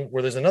ceiling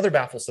where there's another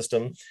baffle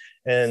system,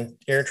 and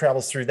air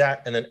travels through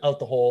that and then out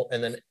the hole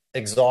and then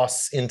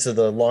exhausts into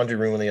the laundry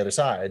room on the other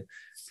side,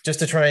 just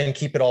to try and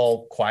keep it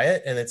all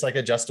quiet. And it's like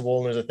adjustable,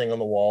 and there's a thing on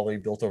the wall that we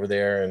built over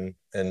there, and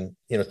turn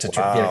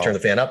the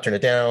fan up, turn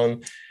it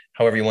down,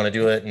 however you want to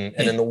do it. And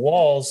then the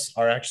walls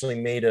are actually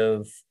made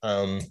of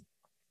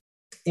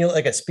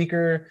like a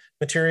speaker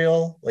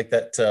material, like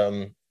that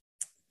all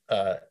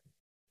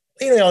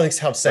these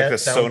have like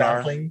sound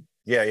baffling.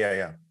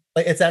 Yeah.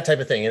 Like it's that type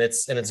of thing, and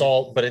it's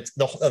all, but it's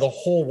the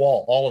whole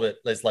wall, all of it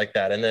is like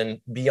that. And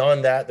then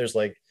beyond that, there's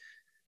like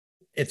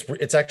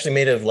it's actually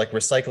made of like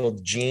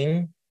recycled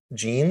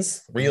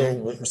jeans, real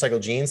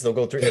recycled jeans. They'll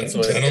go through, and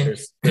so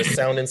there's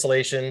sound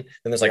insulation,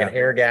 then there's like an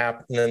air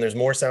gap, and then there's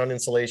more sound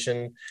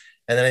insulation,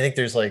 and then I think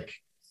there's like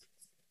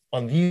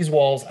on these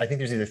walls, I think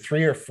there's either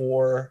 3 or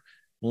 4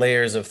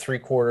 layers of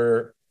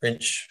 3/4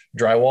 inch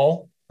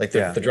drywall. Like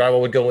the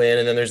drywall would go in,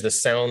 and then there's the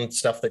sound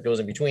stuff that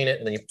goes in between it,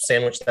 and then you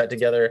sandwich that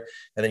together,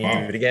 and then you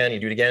do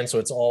it again. So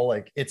it's all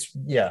like if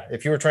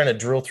you were trying to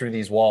drill through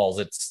these walls,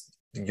 it's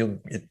a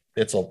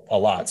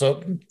lot.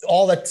 So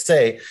all that to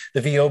say,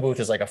 the VO booth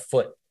is like a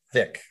foot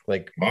thick,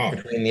 like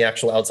between the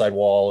actual outside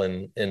wall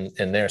and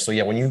there. So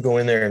yeah, when you go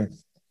in there and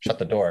shut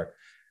the door,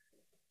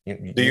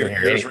 do your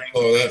ears ring?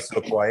 Oh, that's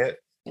so quiet.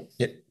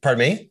 Pardon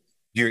me?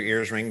 Do your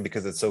ears ring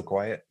because it's so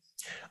quiet?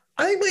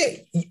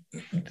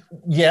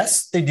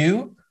 Yes, they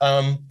do.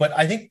 But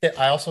I think that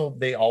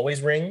they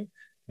always ring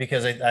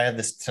because I have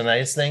this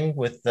tinnitus thing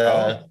with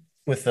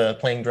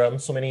playing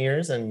drums so many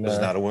years, and I was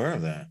not aware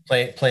of that.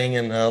 Playing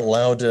in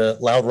loud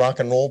rock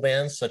and roll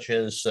bands such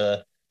as,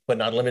 but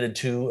not limited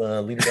to,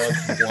 Leader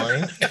Dogs to the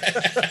Blind.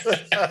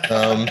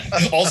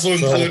 Also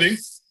including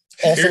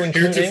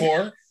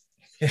heretofore.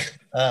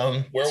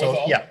 Wherewithal.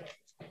 So, yeah.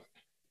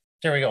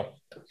 There we go.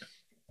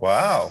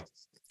 Wow.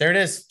 There it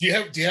is. Do you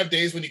have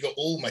days when you go,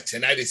 oh, my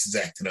tinnitus is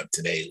acting up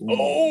today? Ooh.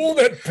 Oh,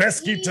 that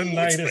pesky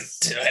tinnitus.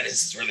 Tinnitus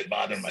is really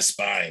bothering my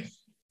spine.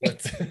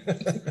 It's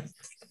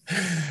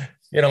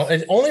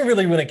only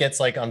really when it gets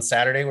like on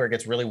Saturday where it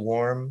gets really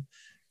warm,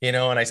 and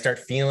I start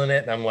feeling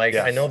it. And I'm like,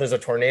 I know there's a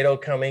tornado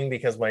coming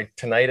because my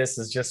tinnitus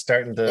is just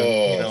starting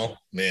to,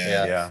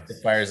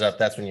 it fires up.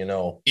 That's when you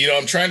know.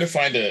 I'm trying to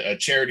find a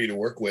charity to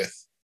work with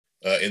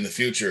in the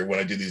future when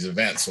I do these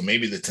events. So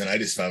maybe the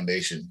Tinnitus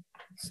Foundation.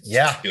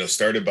 Yeah.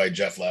 Started by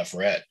Jeff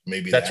Lafayette.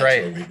 Maybe that's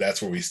right.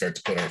 That's where we start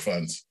to put our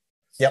funds.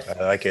 Yep.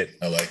 I like it.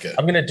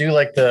 I'm going to do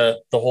like the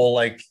whole,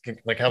 like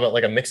how about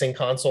like a mixing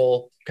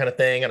console kind of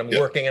thing. And I'm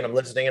working and I'm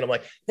listening and I'm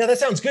like, yeah, that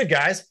sounds good,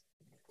 guys.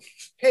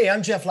 Hey,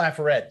 I'm Jeff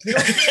Lafayette.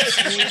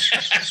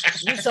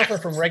 You suffer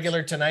from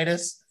regular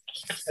tinnitus.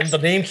 And the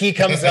name key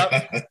comes up,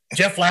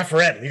 Jeff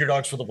Lafayette, Leader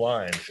Dogs for the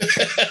Blind.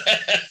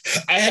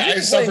 I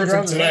suffer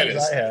from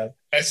tinnitus.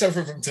 I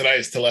suffer from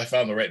tinnitus till I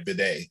found the right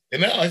bidet.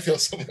 And now I feel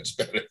so much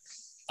better.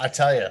 I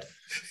tell you.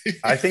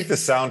 I think the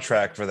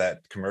soundtrack for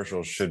that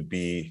commercial should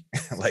be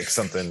like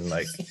something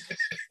like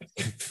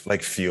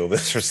Feel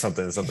This or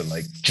something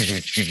like.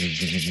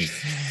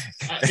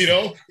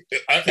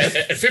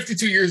 At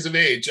 52 years of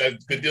age, I've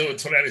been dealing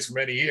with tinnitus for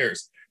many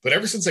years. But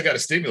ever since I got a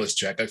stimulus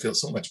check, I feel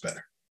so much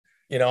better.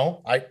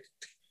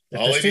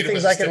 There's 2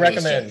 things I can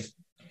recommend.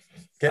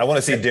 I want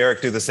to see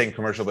Derek do the same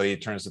commercial, but he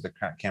turns to the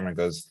camera and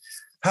goes,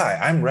 "Hi,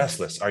 I'm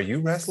restless. Are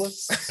you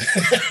restless?"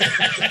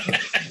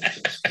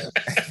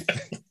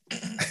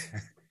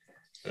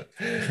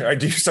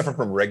 Do you suffer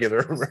from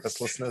regular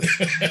restlessness?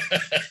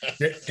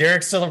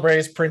 Derek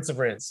celebrates Prince of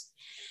Rinse.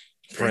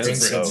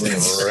 Prince of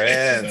Rinse.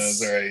 Rince.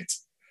 That's right.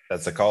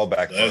 That's a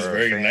callback. That's a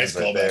very fans nice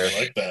right callback. there. I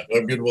like that.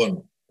 A good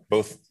one.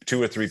 Both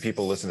 2 or 3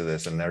 people listen to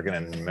this, and they're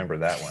going to remember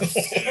that one.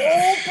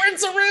 Oh,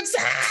 Prince of Rinse.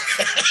 I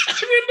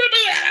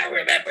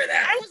remember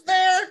that. I was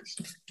there.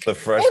 The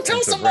fresh. Oh, tell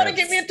Prince of somebody,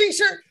 Rince. get me a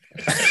t-shirt.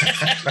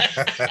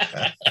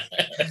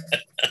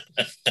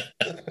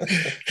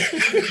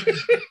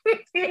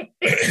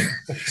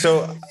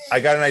 So I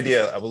got an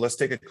idea. Well, let's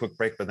take a quick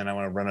break, but then I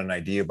want to run an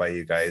idea by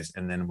you guys,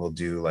 and then we'll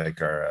do like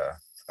our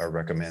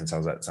recommends.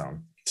 How's that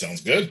sound?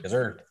 Sounds good. Yes,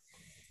 sir.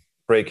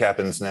 Break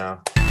happens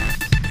now.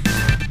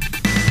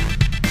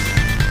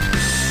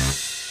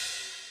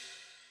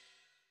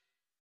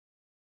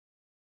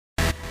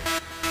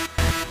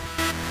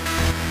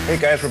 Hey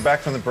guys, we're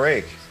back from the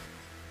break.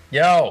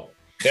 Yo.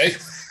 Okay.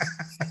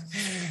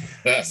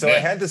 So I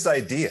had this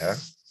idea,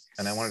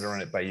 and I wanted to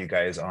run it by you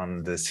guys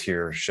on this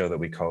here show that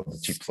we call The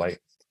Cheap Flight.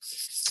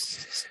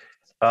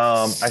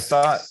 I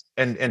thought,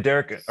 and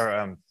Derek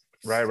or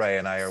Rai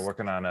and I are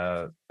working on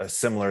a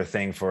similar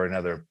thing for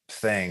another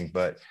thing,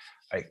 but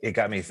it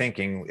got me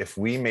thinking, if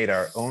we made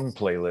our own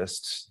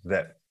playlist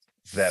that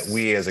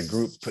we as a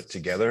group put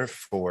together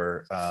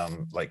for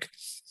like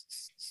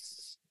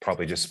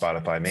probably just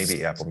Spotify,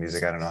 maybe Apple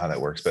Music, I don't know how that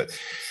works, but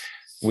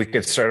we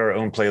could start our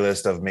own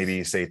playlist of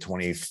maybe say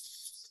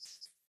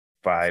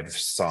 25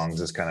 songs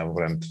is kind of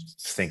what I'm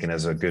thinking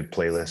as a good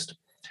playlist.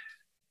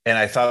 And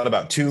I thought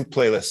about 2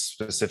 playlists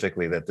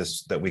specifically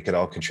that we could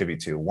all contribute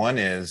to. One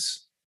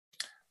is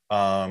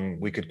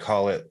we could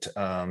call it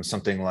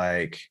something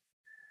like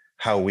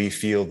How We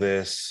Feel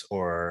This,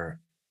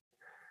 or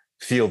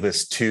Feel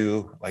This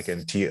Too, like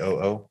in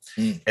TOO.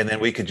 And then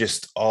we could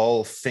just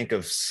all think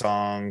of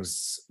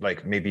songs,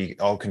 like maybe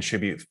all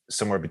contribute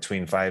somewhere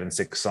between 5 and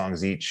 6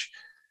 songs each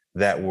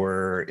that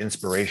were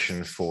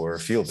inspiration for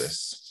Feel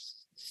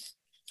This,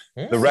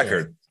 the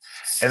record.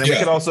 And then we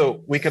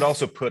could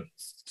also put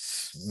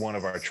one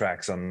of our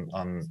tracks on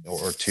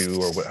or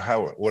 2 or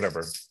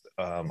whatever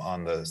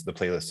on the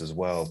playlist as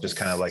well, just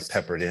kind of like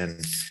peppered in.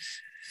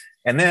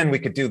 And then we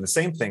could do the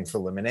same thing for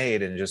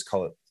Lemonade and just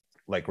call it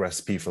like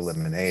Recipe for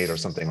Lemonade or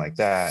something like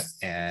that.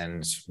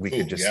 And we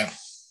could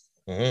just,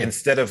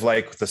 instead of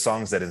like the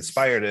songs that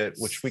inspired it,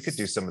 which we could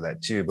do some of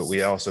that too, but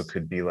we also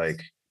could be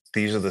like,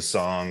 these are the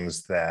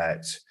songs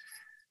that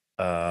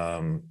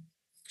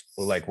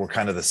like were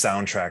kind of the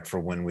soundtrack for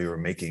when we were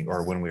making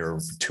or when we were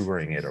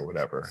touring it or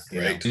whatever.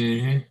 Right.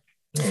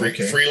 Mm-hmm.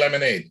 Free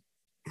Lemonade.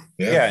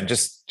 Yeah, and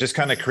just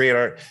kind of create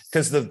our,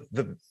 because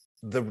the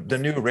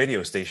new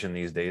radio station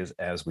these days,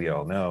 as we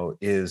all know,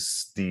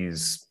 is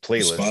these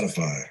playlists.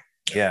 Spotify.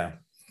 Yeah.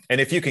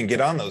 And if you can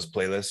get on those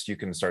playlists, you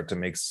can start to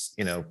make,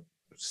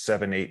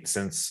 7-8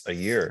 cents a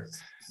year,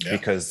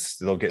 because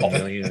they'll get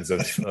millions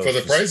of for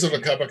the price of a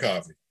cup of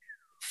coffee.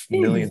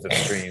 Millions of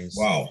streams.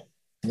 Wow.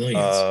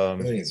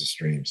 Millions of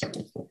streams.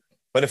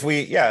 But if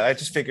I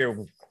just figure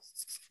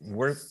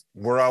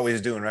we're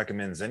always doing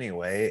recommends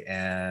anyway.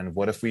 And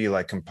what if we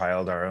like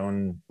compiled our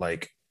own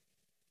like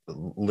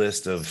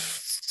list of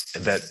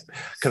that?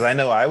 Because I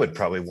know I would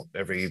probably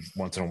every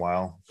once in a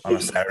while on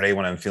a Saturday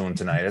when I'm feeling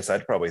tinnitus,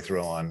 I'd probably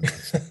throw on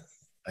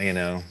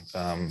a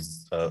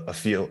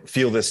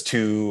feel this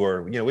too,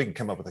 or we can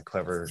come up with a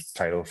clever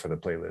title for the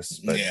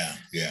playlist. But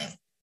yeah.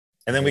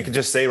 And then we could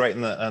just say right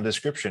in the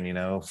description,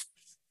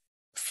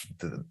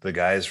 the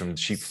guys from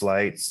Cheap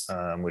Flight,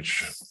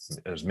 which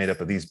is made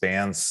up of these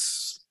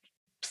bands,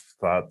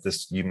 thought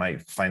you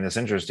might find this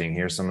interesting.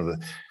 Here's some of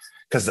the,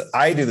 because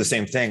I do the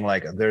same thing.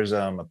 Like there's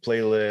a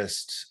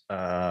playlist.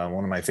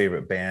 One of my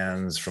favorite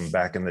bands from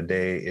back in the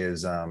day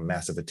is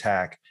Massive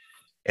Attack,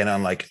 and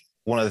on like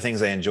one of the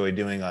things I enjoy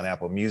doing on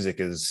Apple Music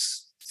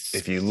is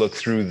if you look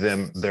through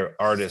their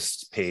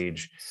artist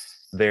page,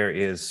 there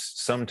is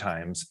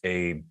sometimes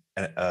a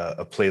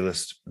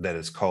playlist that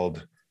is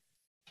called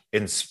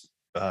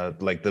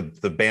like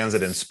the bands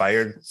that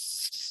inspired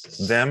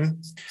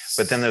them,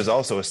 but then there's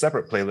also a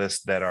separate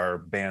playlist that are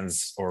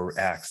bands or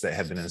acts that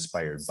have been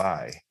inspired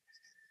by.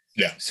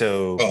 Yeah.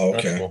 So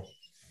cool.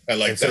 I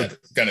like that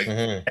kind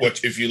of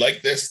what if you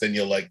like this, then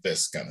you'll like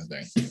this kind of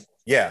thing.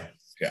 Yeah,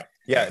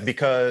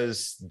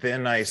 because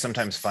then I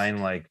sometimes find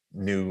like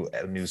new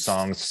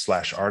songs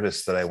 /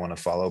 artists that I want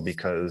to follow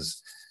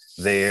because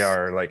they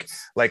are like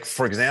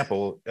for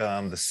example,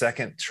 the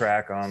second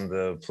track on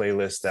the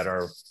playlist that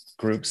are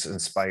groups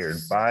inspired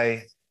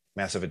by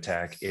Massive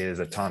Attack is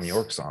a Tom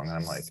York song. And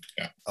I'm like,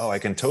 oh, I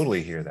can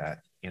totally hear that.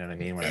 You know what I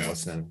mean? When I'm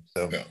listening.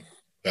 So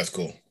that's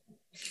cool.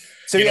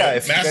 So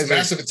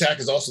Massive Attack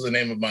is also the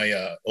name of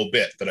my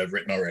obit that I've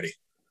written already.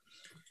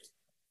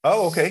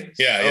 Oh, okay.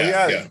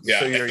 Yeah.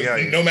 So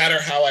no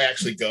matter how I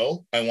actually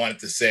go, all I wanted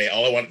to say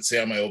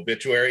on my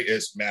obituary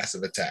is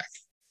Massive Attack.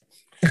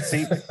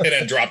 See, and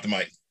then drop the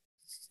mic.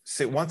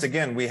 See, once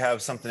again, we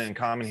have something in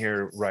common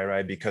here,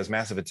 Rai, because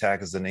Massive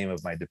Attack is the name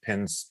of my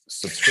Depends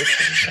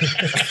subscription.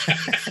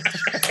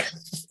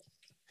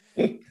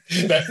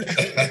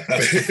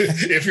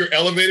 If your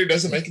elevator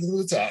doesn't make it to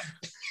the top.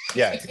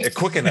 Yeah,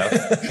 quick enough.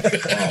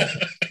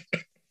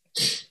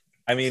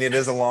 I mean, it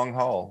is a long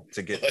haul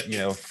to get,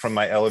 from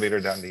my elevator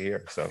down to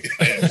here. So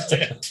I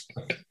understand.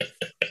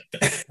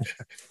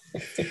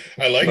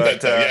 I like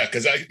that though. Yeah,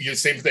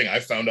 because same thing. I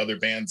found other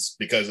bands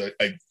because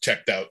I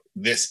checked out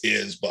This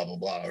Is blah blah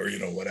blah or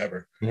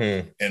whatever,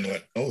 and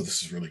went, oh,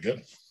 this is really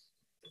good.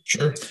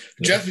 Sure.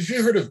 Jeff, have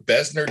you heard of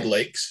Besnard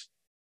Lakes?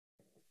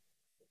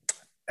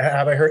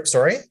 Have I heard?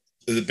 Sorry,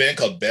 There's a band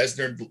called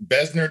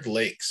Besnard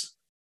Lakes.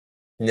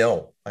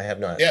 No, I have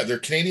not. Yeah, they're a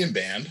Canadian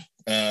band.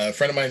 A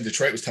friend of mine in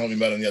Detroit was telling me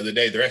about them the other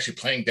day. They're actually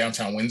playing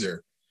downtown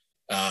Windsor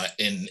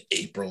in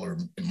April or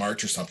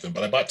March or something.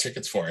 But I bought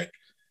tickets for it.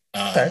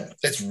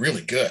 It's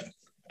really good.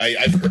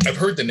 I've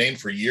heard the name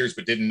for years,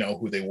 but didn't know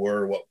who they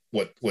were,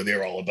 what they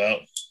were all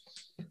about.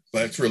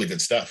 But it's really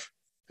good stuff.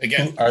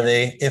 Again, are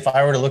they? If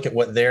I were to look at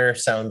what their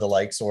sound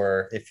alikes,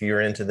 or if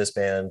you're into this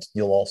band,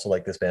 you'll also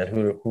like this band.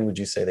 Who would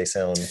you say they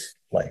sound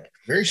like?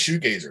 Very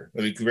shoegazer,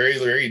 like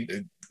very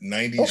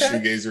 90s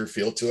shoegazer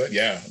feel to it.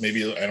 Yeah,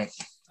 maybe I don't.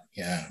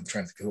 Yeah, I'm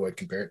trying to think who I'd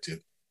compare it to.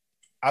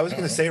 I was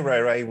going to say,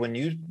 right, when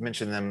you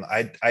mentioned them,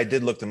 I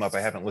did look them up.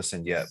 I haven't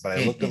listened yet, but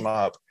I looked them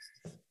up,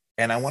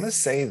 and I want to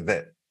say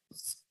that,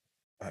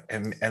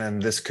 and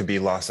this could be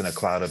lost in a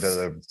cloud of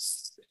other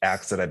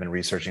acts that I've been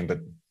researching, but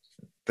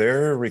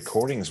their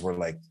recordings were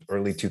like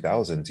early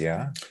 2000s.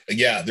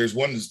 Yeah, there's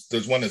one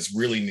that's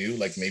really new,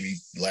 like maybe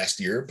last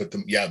year, but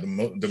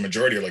the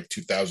majority are like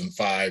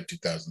 2005,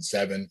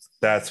 2007.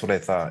 That's what I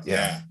thought.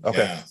 Yeah.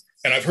 Okay. Yeah.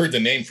 And I've heard the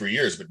name for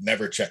years, but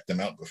never checked them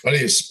out before. How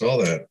do you spell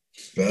that?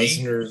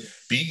 Besnard.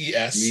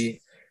 Besnard.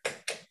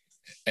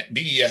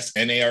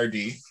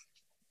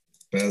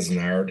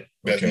 Besnard.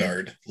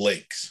 Besnard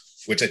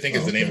Lakes, which I think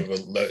is the name of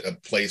a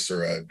place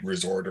or a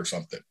resort or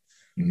something.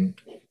 Mm-hmm.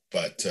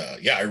 But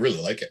I really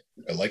like it.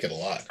 I like it a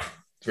lot.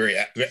 It's very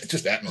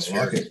just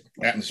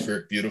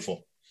atmospheric,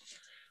 beautiful.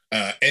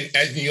 And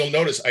as you'll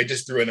notice, I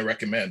just threw in a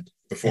recommend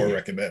before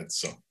recommend.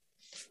 So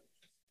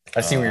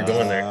I see where you're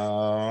going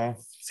there.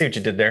 See what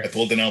you did there. I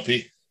pulled an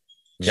LP.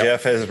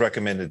 Jeff has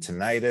recommended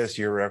Tinnitus.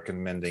 You're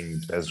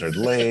recommending Besnard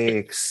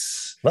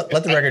Lakes. Let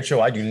the record show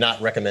I do not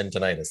recommend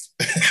tinnitus.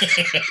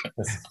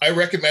 I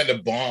recommend a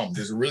balm.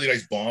 There's a really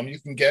nice balm you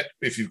can get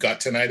if you've got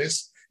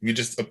tinnitus. You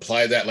just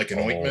apply that like an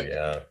ointment.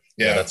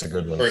 Yeah, that's a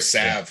good one. Or a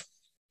salve.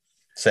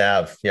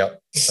 Salve. Yep.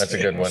 That's a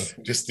good one.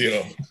 Just,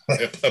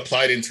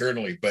 applied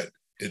internally, but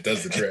it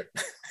does the trick.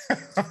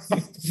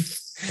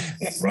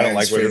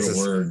 Ryan's favorite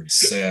word,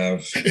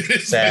 salve.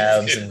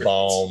 Salves and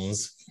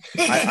balms.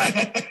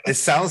 It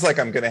sounds like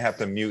I'm going to have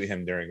to mute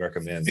him during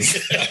recommend.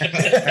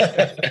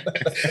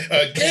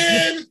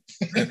 Again.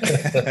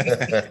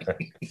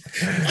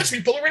 Watch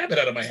me pull a rabbit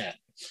out of my hat.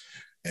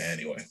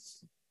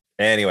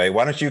 Anyway,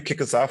 why don't you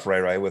kick us off,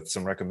 Rai, with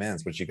some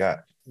recommends? What you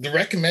got? The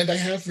recommend I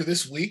have for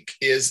this week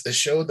is a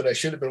show that I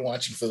should have been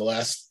watching for the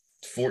last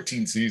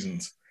 14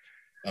 seasons.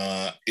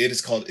 It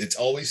is called It's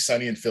Always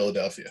Sunny in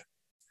Philadelphia.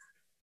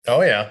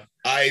 Oh yeah.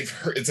 I've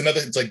heard it's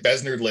like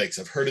Besnard Lakes.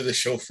 I've heard of the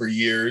show for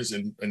years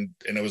and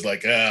I was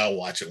like, I'll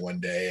watch it one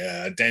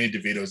day. Danny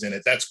DeVito's in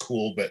it. That's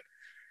cool, but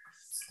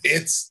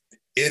it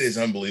is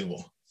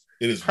unbelievable.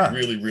 It is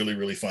really, really,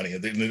 really funny. I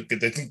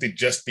think they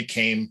just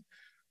became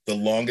the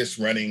longest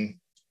running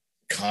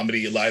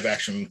comedy live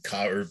action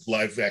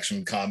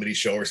comedy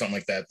show or something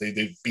like that.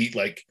 They beat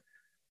like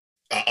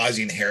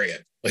Ozzie and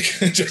Harriet, like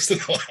just in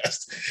the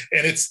last,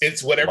 and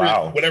it's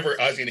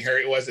whatever Ozzie and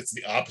Harriet was, it's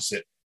the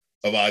opposite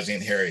of Ozzie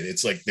and Harriet.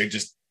 It's like they're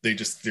just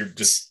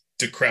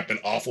decrepit,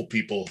 awful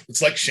people.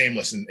 It's like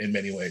Shameless in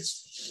many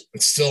ways.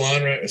 It's still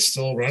on, right? It's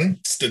still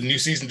running. The new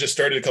season just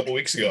started a couple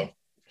weeks ago,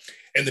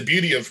 and the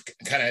beauty of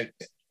kind of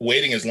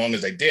waiting as long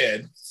as I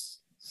did,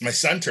 my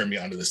son turned me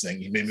onto this thing.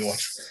 He made me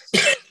watch.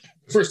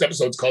 First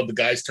episode's called The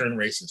Guys Turn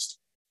Racist.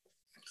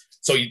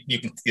 So you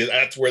can,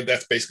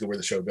 that's basically where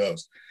the show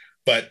goes.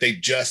 But they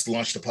just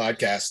launched a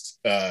podcast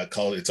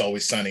called It's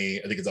Always Sunny.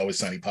 I think It's Always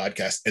Sunny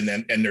podcast.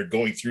 And they're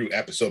going through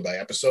episode by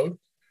episode.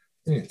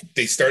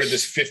 They started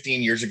this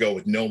 15 years ago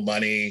with no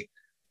money,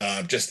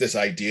 just this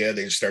idea.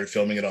 They just started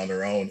filming it on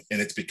their own, and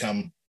it's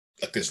become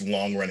like this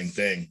long running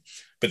thing.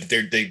 But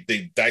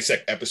they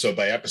dissect episode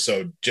by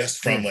episode just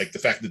from like the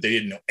fact that they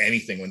didn't know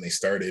anything when they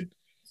started.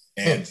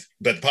 But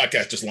the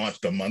podcast just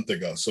launched a month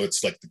ago. So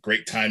it's like the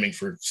great timing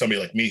for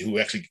somebody like me who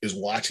actually is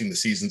watching the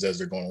seasons as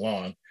they're going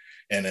along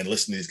and then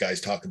listen to these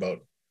guys talk about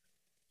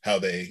how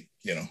they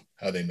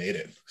made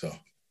it. So,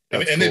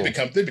 and cool.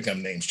 They've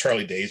become names.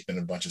 Charlie Day's been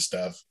in a bunch of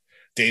stuff.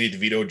 Danny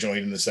DeVito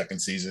joined in the second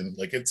season.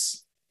 Like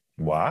it's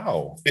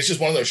just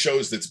one of those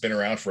shows that's been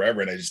around forever.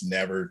 And I just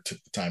never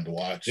took the time to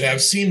watch. Yeah.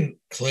 I've seen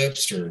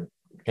clips or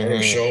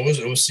a show.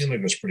 It was seemed like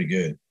it was pretty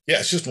good. Yeah,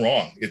 it's just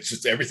wrong. It's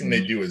just everything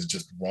they do is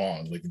just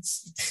wrong. Like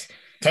it's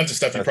tons of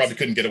stuff you probably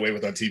couldn't get away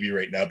with on TV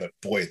right now, but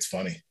boy, it's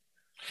funny.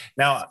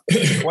 Now,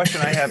 the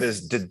question I have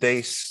is, did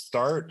they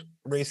start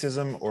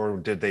racism, or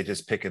did they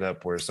just pick it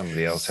up where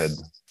somebody else had?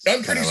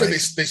 I'm pretty sure they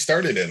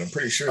started it. I'm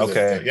pretty sure.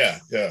 Okay.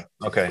 That, yeah.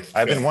 Okay.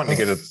 I've been wanting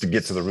to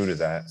get to the root of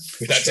that.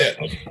 That's it.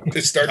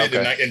 It started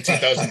in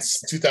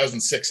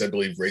 2006, I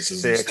believe.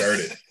 Racism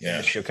started.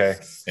 Yeah. Okay.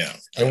 Yeah.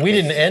 And we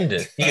didn't end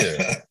it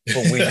either,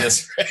 but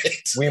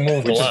we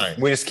moved the line.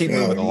 We just keep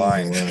moving the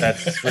line.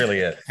 That's really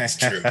it. It's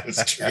true.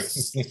 It's true.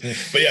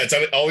 But yeah, it's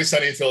Always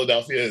Sunny in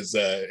Philadelphia.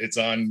 It's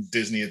on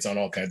Disney. It's on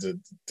all kinds of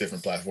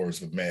different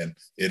platforms. But man,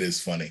 it is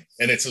funny,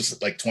 and it's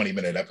just like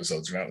 20-minute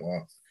episodes. They're not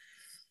long.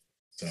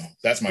 So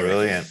that's my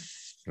brilliant.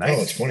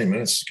 Nice. Oh, 20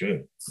 minutes is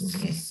good.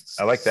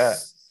 I like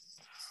that.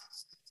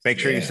 Make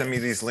sure you send me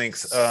these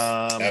links.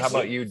 How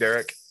about you,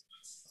 Derek?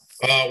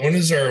 When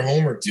is our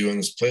homework due on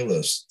this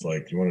playlist?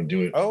 Like, you want to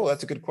do it? Oh,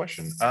 that's a good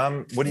question.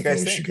 What do you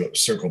guys think? We should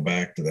circle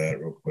back to that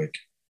real quick.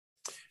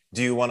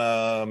 Do you want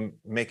to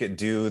make it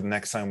due the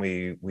next time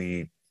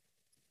we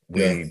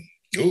do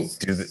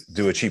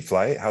a cheap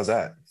flight? How's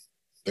that?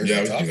 We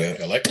can do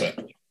that. I like that.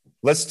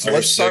 Let's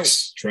start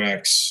 6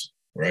 tracks,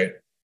 right?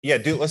 Yeah,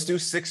 let's do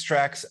 6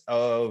 tracks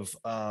of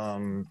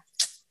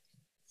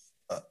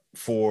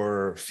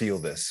for Feel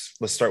This.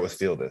 Let's start with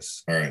Feel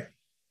This. All right.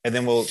 And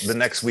then the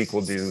next week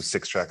we'll do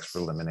 6 tracks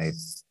for Lemonade.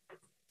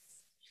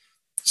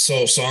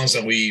 So songs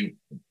that we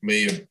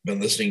may have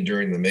been listening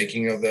during the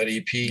making of that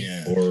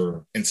EP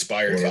or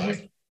inspired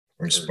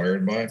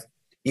by.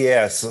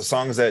 Yeah, so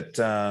songs that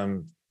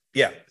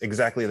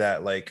exactly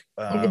that. Like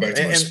I'll go back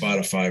to my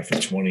Spotify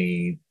for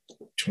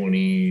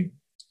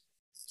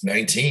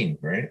 2019,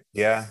 right?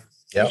 Yeah.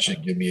 Yeah. That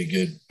should give me a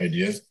good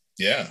idea.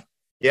 Yeah.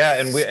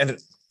 Yeah. And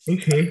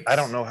I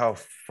don't know how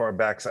far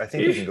back. So I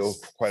think we can go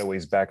quite a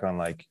ways back on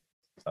like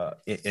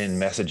in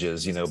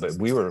messages, but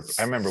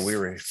I remember we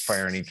were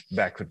firing each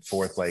back and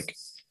forth like,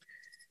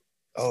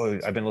 oh,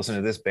 I've been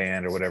listening to this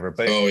band or whatever.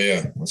 But oh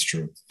yeah, that's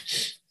true.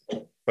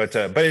 But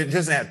it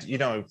doesn't have to, it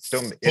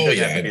doesn't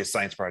have to be a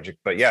science project.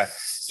 But yeah,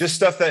 just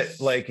stuff that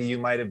like you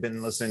might have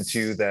been listening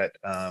to that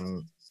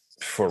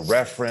for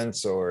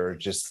reference, or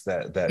just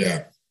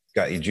that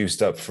got you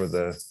juiced up for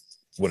the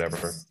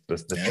whatever the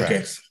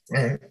tracks.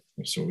 Okay. All right,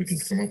 that's what we can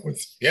come up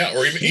with. Yeah,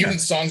 or even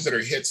songs that are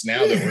hits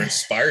now that were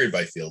inspired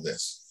by Feel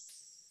This.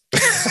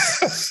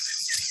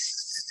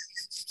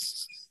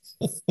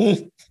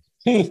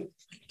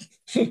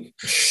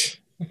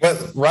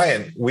 But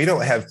Ryan, we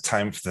don't have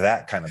time for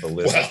that kind of a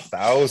list. Well,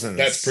 thousands.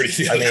 That's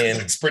pretty. I mean,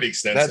 it's pretty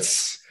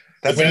extensive.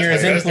 That's when you're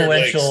as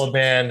influential a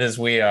band as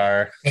we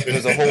are.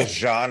 There's a whole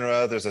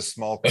genre. There's a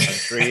small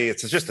country.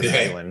 It's just an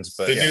island.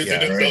 But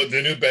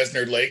the new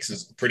Besnard Lakes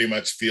is pretty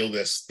much Feel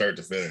This start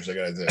to finish. I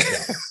gotta say,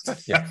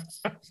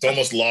 it's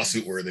almost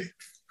lawsuit worthy.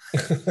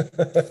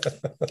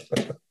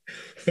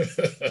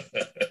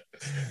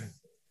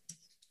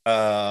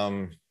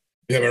 My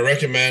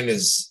recommend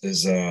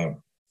is a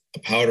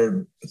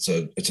powdered. It's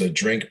a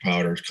drink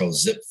powder. It's called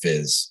Zip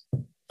Fizz.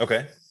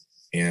 Okay.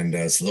 And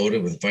it's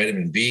loaded with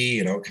vitamin B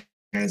and all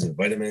kinds of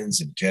vitamins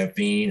and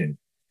caffeine and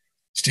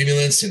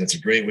stimulants, and it's a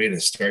great way to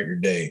start your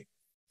day.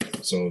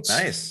 So it's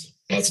nice.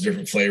 Lots of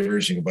different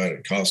flavors. You can buy it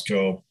at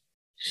Costco.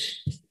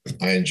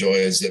 I enjoy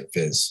a Zip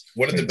Fizz.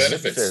 What are the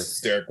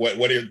benefits, Derek? What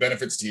are the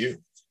benefits to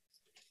you?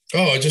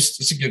 Oh, it just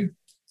kind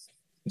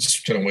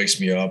of wakes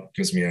me up,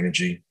 gives me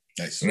energy.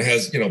 Nice. And it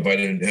has,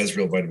 it has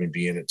real vitamin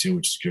B in it too,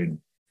 which is good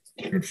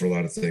for a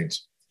lot of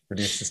things.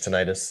 Reduces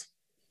tinnitus.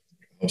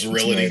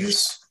 Virility.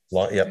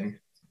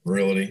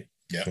 Virility.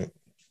 Yeah.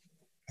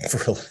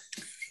 Well,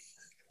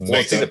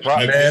 see the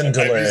problem.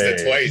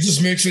 You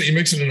just mix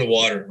it in the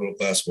water, a little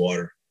glass of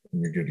water,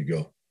 and you're good to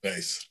go.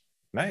 Nice.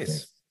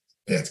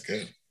 That's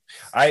good.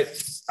 I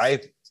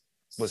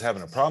was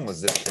having a problem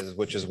with it,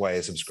 which is why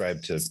I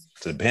subscribed to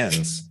the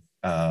Pins.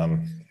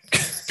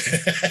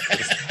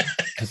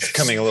 It's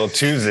coming a little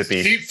too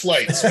zippy. Cheap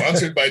Flight,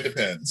 sponsored by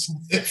Depends.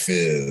 Zip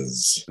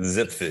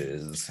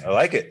Fizz. I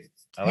like it.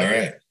 All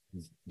right.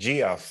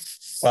 Geoff.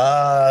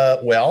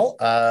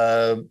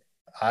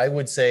 I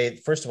would say,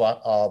 first of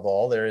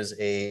all, there is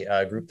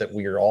a group that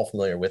we are all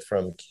familiar with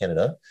from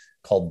Canada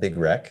called Big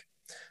Wreck.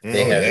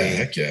 They have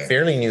a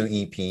fairly new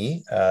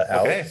EP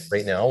out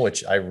right now,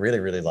 which I really,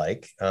 really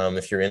like.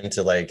 If you're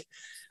into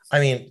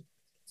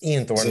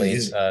Ian Thornley,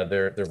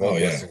 their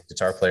vocalist and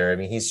guitar player. I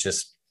mean, he's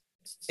just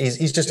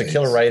a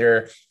killer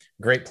writer,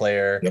 great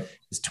player. Yep.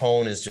 His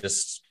tone is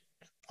just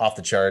off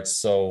the charts.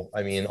 So,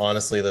 I mean,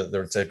 honestly,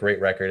 it's a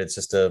great record. It's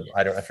just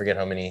I forget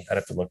how many. I'd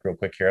have to look real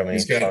quick here. How many?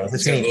 He's got a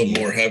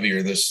little more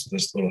heavier. This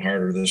little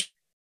harder.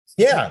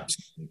 Yeah,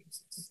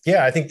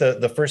 I think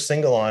the first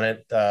single on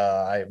it,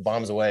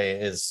 Bombs Away,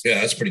 is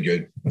that's pretty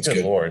good. That's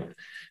good. Lord.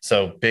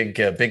 So big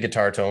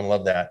guitar tone.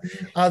 Love that.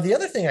 The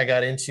other thing I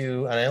got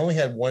into, and I only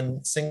had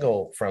one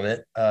single from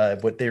it,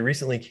 but they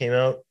recently came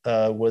out,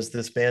 was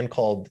this band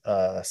called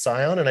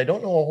Scion, and I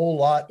don't know a whole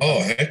lot.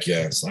 Oh, heck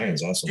yeah.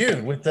 Scion's awesome.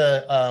 Dude, with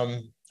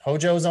the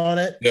Hojo's on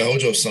it. Yeah,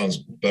 Hojo sounds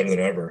better than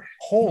ever.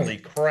 Holy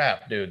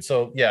crap, dude.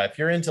 So yeah, if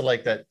you're into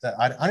like that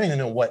I don't even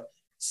know what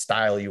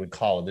style you would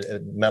call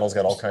it. Metal's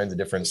got all kinds of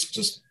different.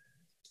 Just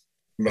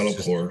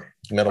Metalcore.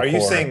 Are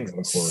you saying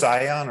Metalcore.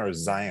 Scion or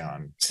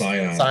Zion?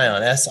 Scion.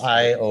 Scion,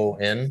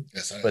 Sion.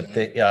 Yes, But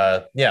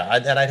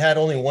and I'd had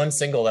only one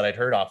single that I'd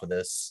heard off of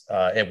this,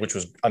 which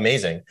was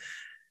amazing.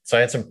 So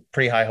I had some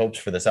pretty high hopes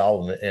for this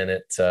album, and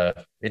it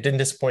didn't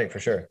disappoint for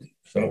sure.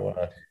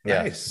 So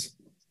yeah. Nice.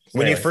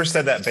 When you first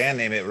said that band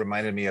name, it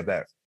reminded me of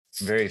that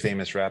very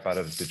famous rap out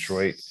of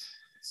Detroit.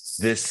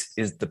 This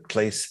is the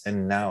place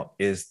and now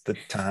is the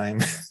time.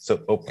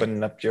 So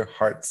open up your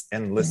hearts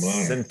and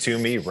listen to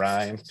me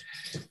rhyme.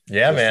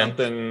 Yeah, so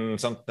man.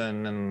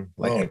 Something and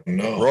like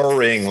a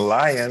roaring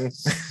lion.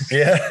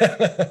 Yeah.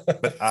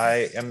 But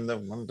I am the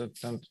one that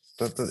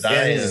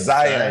Zion.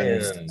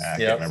 Zion. I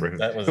can't remember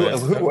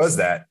who was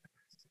that.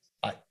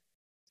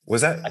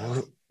 Was that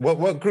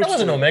what group? That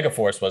wasn't Omega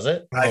Force, was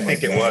it? I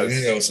think it was. I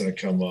knew that was going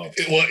to come up.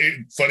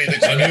 Funny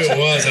that I knew it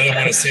was. I didn't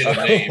want to say the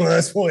name.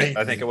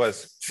 I think it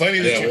was. Funny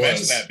that you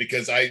mentioned that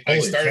because I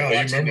started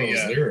watching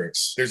those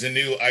lyrics. There's a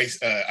new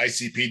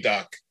ICP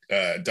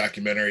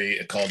documentary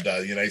called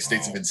The United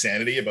States of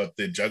Insanity about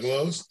the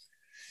Juggalos,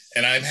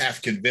 and I'm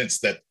half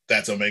convinced that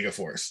that's Omega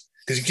Force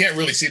because you can't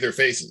really see their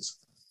faces,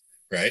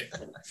 right?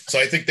 So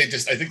I think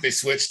they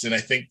switched, and I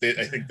think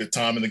that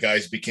Tom and the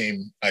guys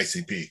became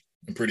ICP.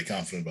 I'm pretty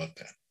confident about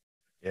that.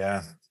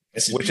 Yeah,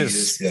 which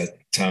is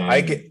time.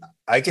 I get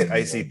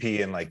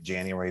ICP in like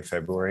January,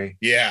 February.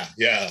 Yeah.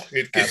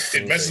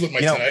 It messes with my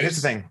tinnitus. Here's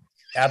the thing.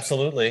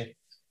 Absolutely,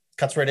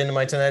 cuts right into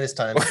my tinnitus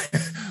time.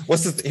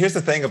 Here's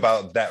the thing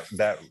about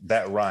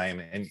that rhyme,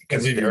 and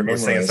because Derek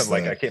was saying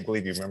something like, I can't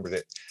believe you remembered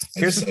it.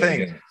 Here's the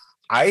thing.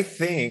 I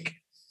think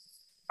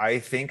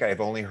I've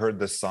only heard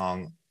this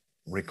song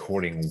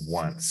recording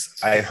once.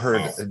 I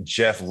heard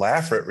Jeff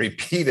Lafferty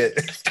repeat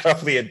it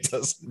probably a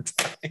dozen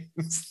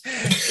times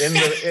in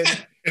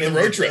the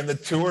road trip, in the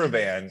tour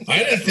van. I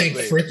didn't think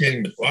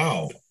freaking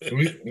what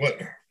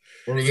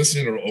were we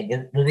listening to?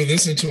 Were we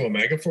listening to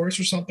Omega Force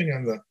or something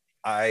on the?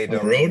 I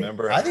don't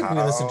remember. I think we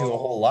listened to a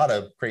whole lot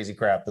of crazy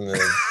crap in the.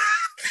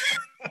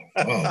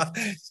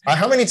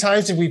 How many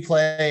times did we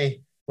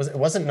play? It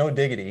wasn't No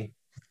Diggity,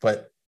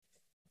 but.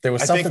 There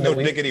was something No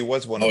Diggity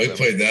was one of them. We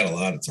played that a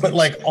lot of times. But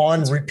like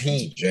on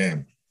repeat.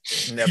 Jam.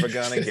 Never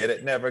gonna get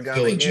it, never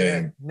gonna get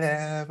it.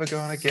 Never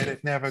gonna get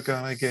it, never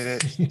gonna get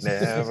it.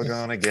 Never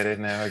gonna get it,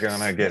 never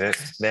gonna get it.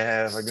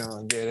 Never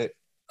gonna get it.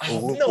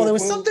 Oh, no, there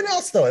was something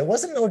else though. It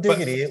wasn't No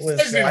Diggity. It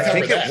was I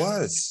think it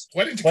was.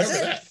 Why didn't you cover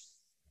that?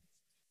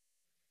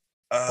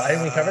 Why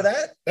didn't we cover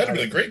that? That'd have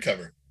been a great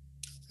cover.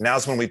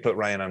 Now's when we put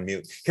Ryan on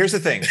mute. Here's the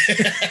thing.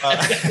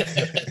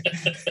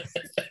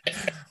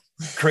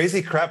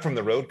 Crazy Crap from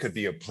the Road could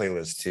be a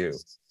playlist too.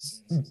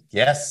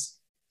 Yes.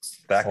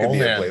 That could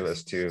be a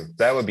playlist too.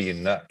 That would be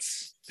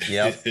nuts.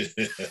 Yep.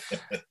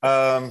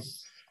 My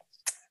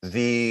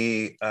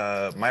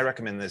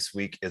recommend this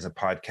week is a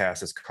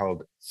podcast. It's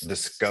called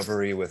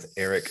Discovery with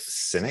Eric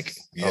Sinek.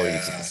 Yeah. Oh, you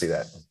can see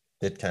that.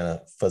 It kind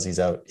of fuzzies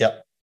out.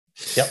 Yep.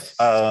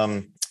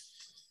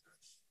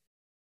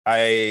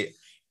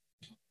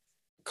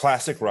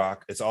 Classic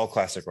rock. It's all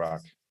classic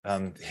rock.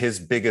 His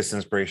biggest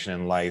inspiration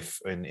in life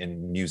and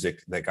in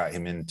music that got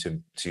him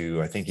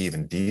into I think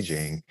even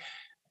DJing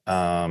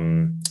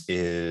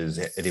is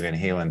Eddie Van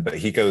Halen. But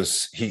he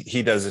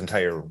does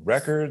entire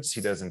records. He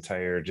does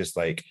entire just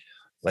like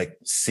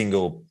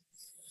single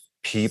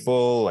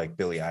people like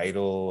Billy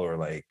Idol or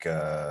like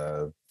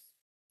and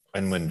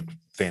when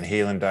Van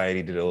Halen died,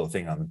 he did a little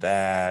thing on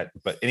that.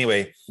 But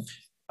anyway,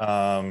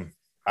 I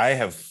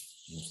have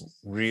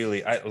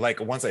really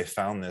once I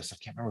found this, I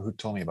can't remember who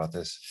told me about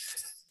this.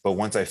 But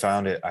once I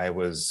found it,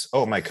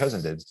 my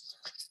cousin did.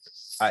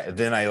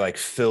 Then I like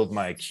filled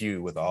my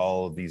queue with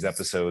all of these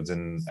episodes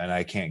and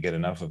I can't get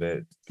enough of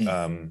it.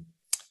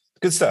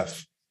 Good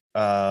stuff.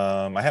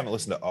 I haven't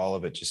listened to all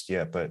of it just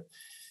yet, but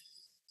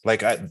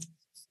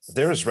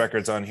there's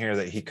records on here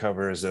that he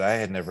covers that I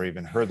had never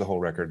even heard the whole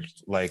record.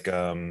 Like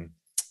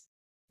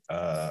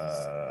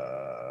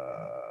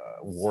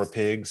War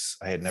Pigs.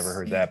 I had never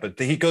heard that, but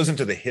he goes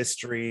into the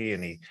history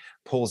and he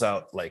pulls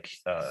out like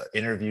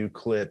interview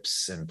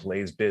clips and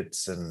plays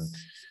bits. And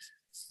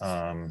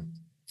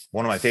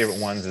one of my favorite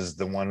ones is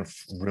the one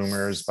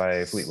Rumors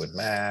by Fleetwood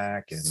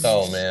Mac. And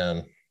oh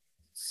man,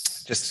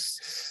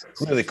 just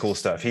really cool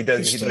stuff. He's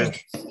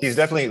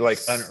definitely like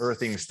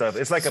unearthing stuff.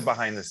 It's like a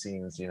behind the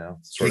scenes,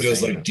 So he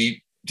does like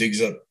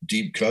digs up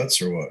deep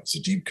cuts or what? So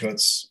deep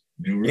cuts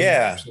guru?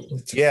 Yeah.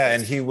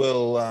 And he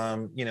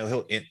will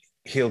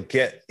he'll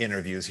get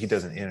interviews. He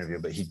doesn't interview,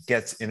 but he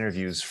gets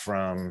interviews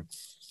from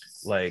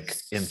like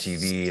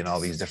MTV and all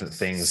these different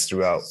things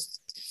throughout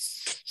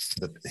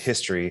the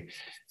history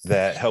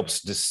that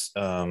helps just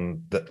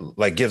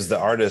gives the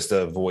artist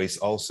a voice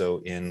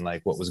also in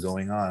like what was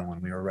going on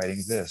when we were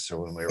writing this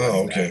or when we were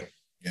writing that.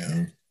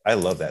 Yeah. I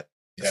love that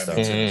stuff.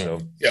 Mm-hmm.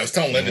 So I was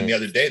telling Lyndon the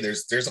other day,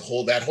 there's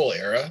that whole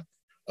era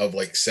of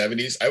like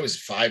 70s. I was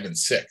 5 and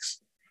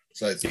 6.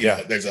 So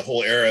there's a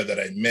whole era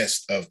that I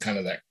missed of kind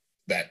of that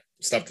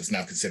stuff that's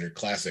now considered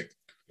classic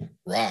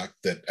rock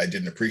that I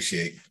didn't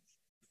appreciate,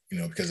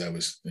 because I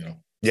was, in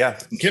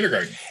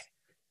kindergarten.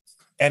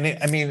 And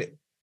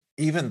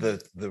even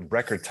the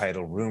record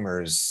title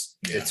Rumors,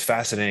 it's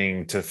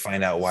fascinating to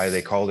find out why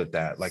they called it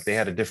that. Like they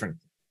had a different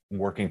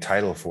working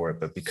title for it,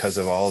 but because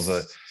of all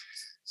the,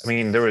 I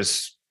mean, there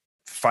was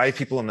 5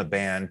 people in the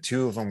band,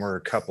 2 of them were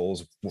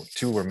couples,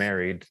 2 were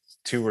married,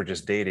 2 were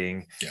just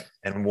dating,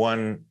 and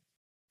one,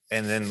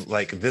 and then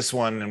like this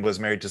one was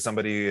married to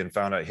somebody and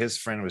found out his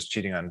friend was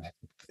cheating on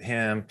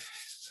him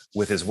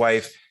with his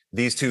wife.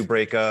 These 2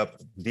 break up,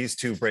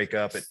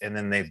 and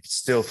then they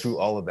still through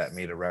all of that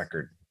made a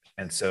record.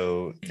 And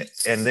so,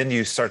 and then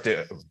you start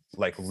to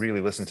like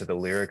really listen to the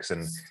lyrics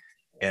and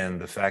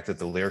the fact that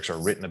the lyrics are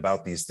written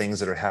about these things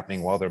that are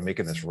happening while they're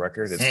making this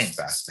record. It's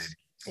fascinating.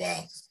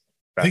 Wow.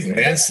 I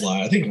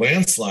think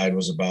Landslide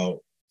was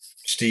about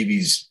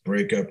Stevie's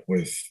breakup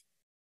with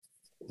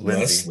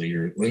Leslie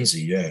or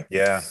Lindsay.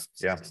 Yeah.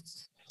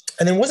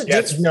 And then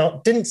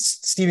didn't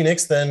Stevie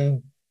Nicks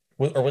then,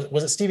 or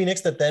was it Stevie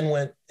Nicks that then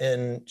went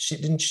and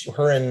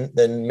her and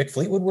then Mick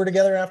Fleetwood were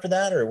together after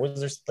that? Or was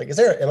there like,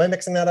 am I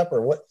mixing that up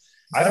or what?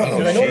 I don't know.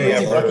 I know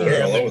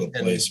they're all over the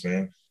place,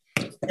 man.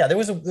 Yeah,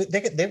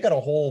 they've got a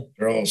whole.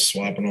 They're all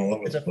swapping all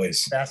over the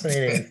place.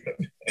 Fascinating.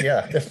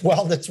 Yeah.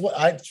 Well, that's what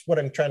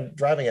I'm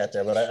driving at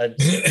there. But it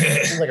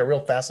seems like a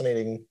real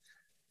fascinating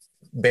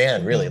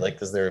band, really. Like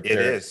because their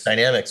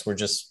dynamics were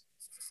just,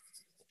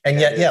 and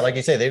yet, like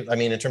you say, I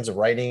mean, in terms of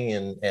writing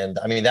and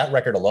I mean that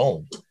record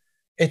alone,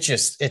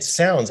 it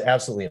sounds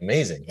absolutely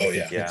amazing. Oh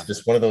yeah. It's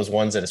just one of those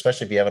ones that,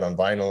 especially if you have it on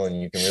vinyl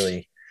and you can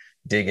really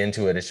dig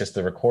into it, it's just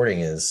the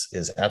recording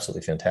is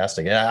absolutely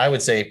fantastic. And I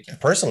would say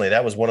personally,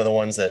 that was one of the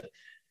ones that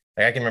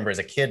I can remember as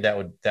a kid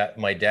that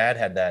my dad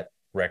had that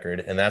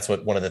record, and that's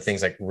one of the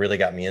things that really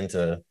got me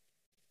into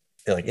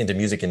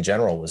music in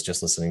general was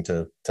just listening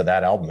to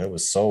that album. It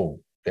was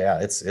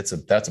that's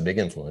a big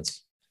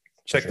influence.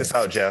 Check this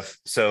out, Jeff.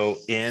 So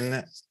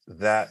in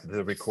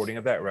the recording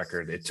of that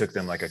record, it took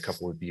them like a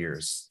couple of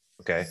years.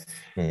 Okay.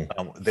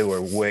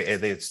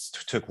 They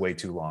took way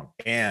too long,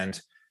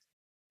 and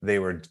they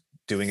were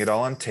doing it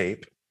all on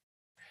tape.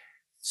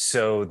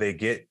 So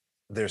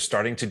they're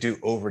starting to do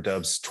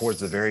overdubs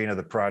towards the very end of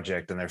the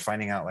project, and they're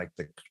finding out like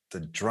the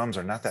drums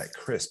are not that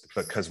crisp,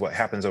 because what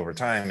happens over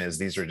time is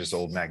these are just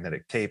old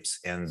magnetic tapes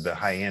and the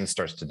high end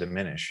starts to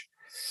diminish.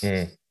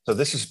 So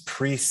this is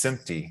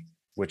pre-SMPTE,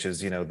 which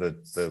is,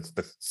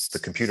 the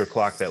computer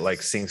clock that like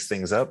syncs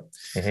things up.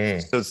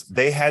 So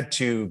they had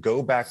to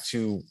go back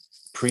to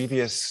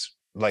previous,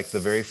 like the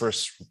very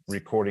first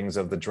recordings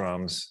of the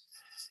drums,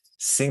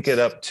 sync it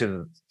up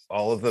to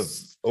all of the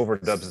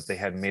overdubs that they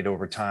had made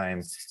over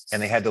time,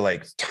 and they had to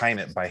like time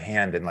it by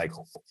hand and like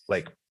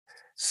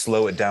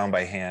slow it down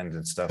by hand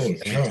and stuff.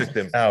 And it took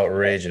them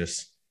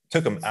outrageous.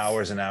 Took them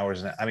hours and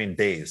hours, and I mean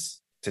days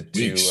to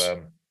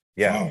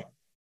Wow.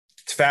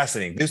 It's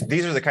fascinating.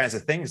 These are the kinds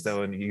of things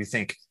though, and you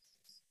think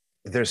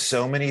there's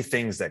so many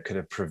things that could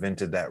have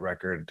prevented that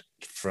record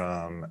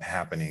from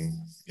happening,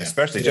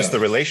 especially just the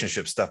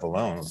relationship stuff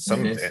alone.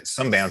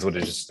 Some bands would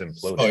have just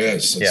imploded. Oh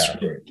yes, that's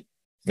true.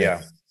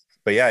 Yeah.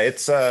 But yeah,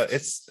 it's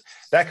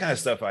that kind of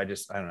stuff. I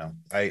don't know.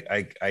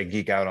 I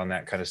geek out on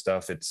that kind of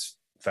stuff. It's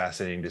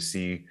fascinating to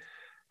see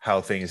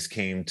how things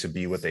came to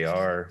be what they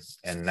are,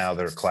 and now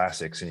they're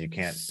classics, and you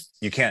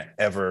can't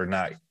ever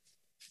not,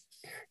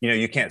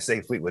 you can't say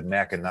Fleetwood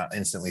Mac and not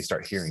instantly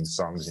start hearing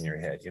songs in your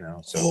head,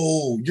 So,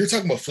 oh, you're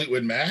talking about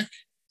Fleetwood Mac?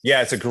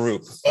 Yeah, it's a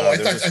group. Oh, I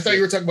thought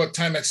you were talking about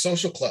Timex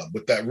Social Club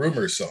with that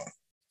Rumors song.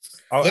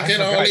 Look at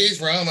all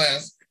these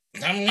rumors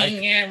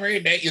coming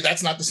every day.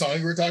 That's not the song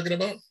you were talking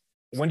about?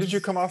 When did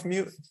you come off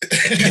mute?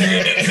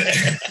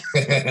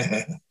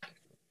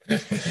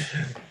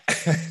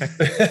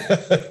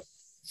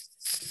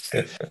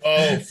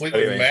 Oh,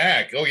 Fleetwood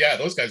Mac. Oh yeah,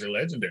 those guys are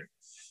legendary.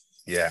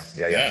 Yeah.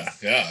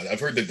 I've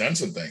heard they've done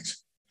some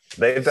things.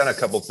 They've done a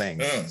couple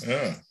things.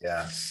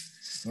 Yeah.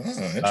 Oh,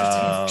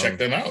 interesting. Check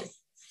them out.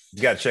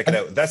 You got to check it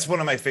out. That's one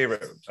of my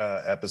favorite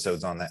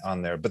episodes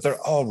on there. But they're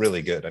all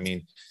really good. I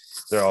mean,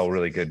 they're all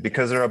really good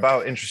because they're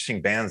about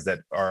interesting bands that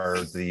are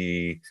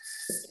the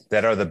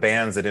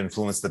bands that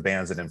influenced the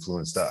bands that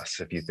influenced us.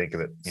 If you think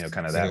of it,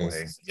 kind of that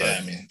way. Yeah,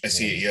 I mean, I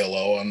see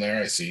ELO on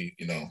there. I see,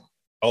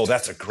 Oh,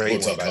 that's a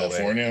great Hotel one, by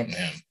California, the way.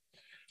 man.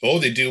 Oh,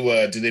 they do.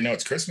 Do they know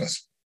it's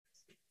Christmas?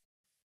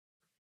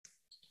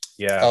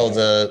 Yeah. Oh,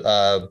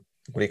 the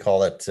what do you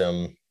call it?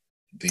 The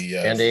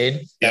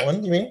Band-Aid. That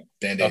one, you mean?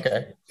 Band-Aid.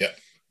 Okay. Yeah.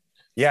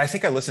 Yeah, I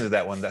think I listened to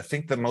that one. I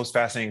think the most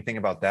fascinating thing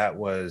about that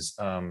was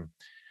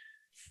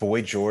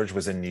Boy George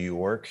was in New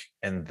York,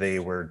 and they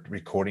were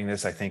recording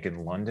this, I think,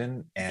 in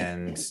London.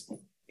 And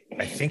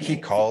I think he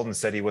called and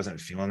said he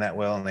wasn't feeling that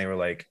well, and they were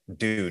like,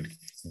 "Dude,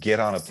 get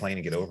on a plane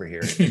and get over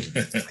here."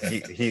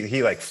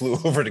 he like flew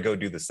over to go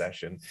do the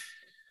session.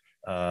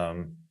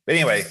 But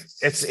anyway,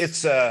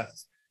 it's they're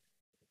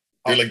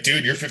like,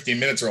 "Dude, your 15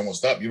 minutes are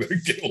almost up. You better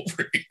get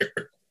over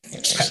here."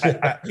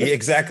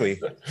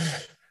 Exactly.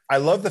 I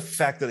love the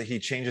fact that he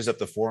changes up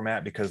the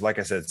format because, like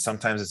I said,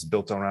 sometimes it's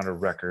built around a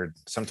record.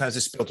 Sometimes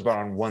it's built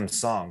around one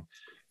song.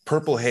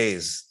 Purple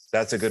Haze,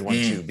 that's a good one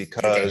too,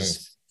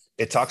 because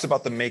it talks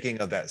about the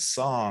making of that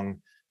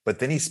song, but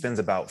then he spends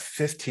about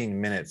 15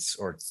 minutes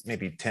or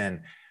maybe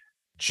 10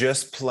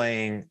 just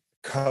playing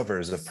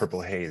covers of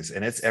Purple Haze,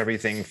 and it's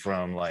everything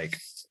from like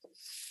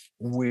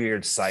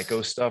weird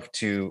psycho stuff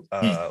to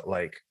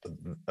like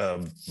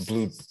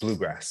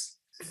bluegrass,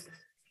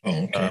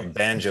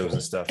 banjos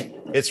and stuff.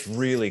 It's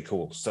really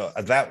cool. So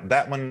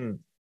that one,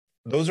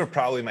 those are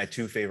probably my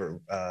two favorite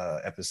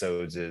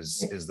episodes.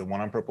 Is the one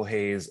on Purple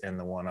Haze and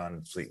the one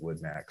on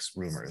Fleetwood Mac's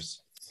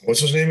Rumors. What's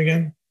his name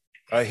again?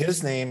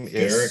 His name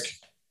is Derek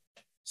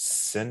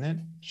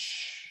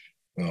Senich.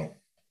 Oh,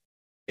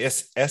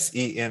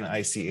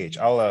 Senich.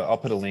 I'll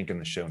put a link in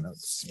the show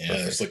notes. Yeah,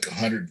 it's like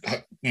 100,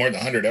 more than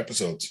 100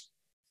 episodes.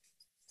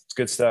 It's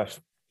good stuff.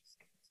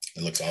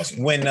 It looks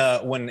awesome. When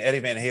Eddie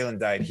Van Halen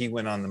died, he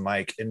went on the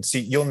mic, and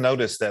see, you'll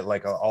notice that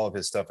like all of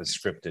his stuff is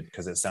scripted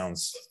because it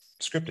sounds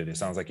scripted. It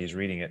sounds like he's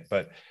reading it.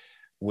 But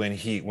when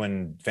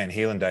Van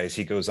Halen dies,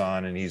 he goes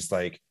on and he's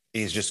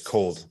just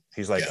cold.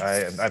 He's like,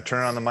 I've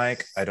turned on the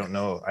mic. I don't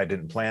know. I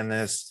didn't plan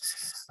this.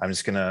 I'm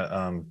just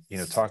gonna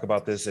talk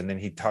about this. And then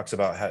he talks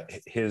about how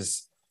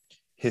his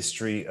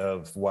history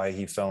of why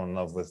he fell in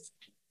love with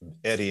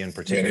Eddie in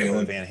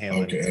particular, Van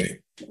Halen. Okay.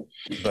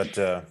 But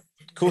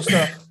cool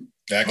stuff.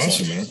 Excellent.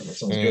 Awesome, man. That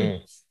sounds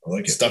good. I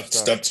like it. Stuff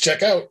to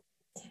check out.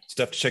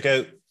 Stuff to check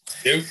out.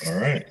 Yep.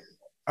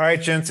 All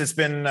right, gents. It's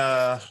been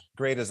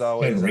great as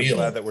always. I'm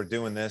glad that we're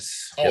doing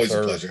this. Always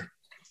a pleasure.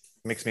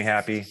 Makes me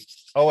happy.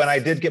 Oh, and I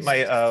did get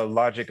my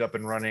Logic up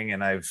and running,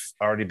 and I've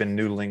already been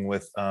noodling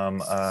with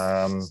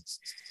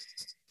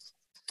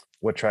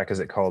what track is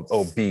it called?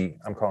 Oh, B.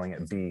 I'm calling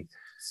it B.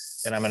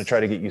 And I'm going to try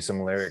to get you some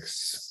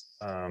lyrics.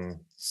 And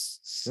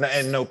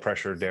no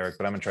pressure, Derek,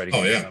 but I'm going to try to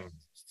get you some.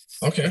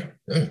 Okay.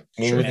 Yeah.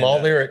 Smooth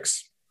malt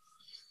lyrics.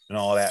 And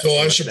all that. So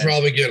I should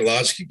probably get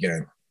Logic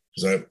again.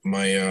 Because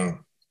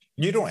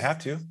you don't have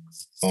to.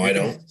 Oh, I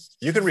don't?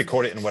 You can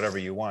record it in whatever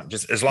you want,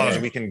 just as long as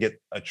we can get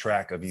a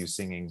track of you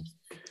singing.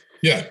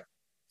 Yeah.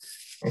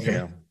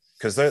 Okay.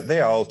 Because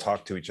they all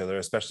talk to each other,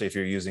 especially if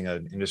you're using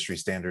an industry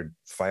standard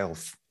file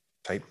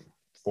type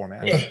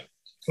format. Yeah.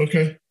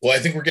 Okay. Well, I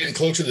think we're getting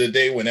closer to the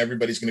day when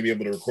everybody's going to be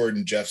able to record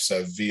in Jeff's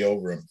VO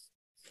room.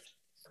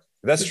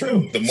 That's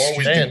true. The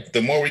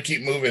more we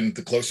keep moving,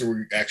 the closer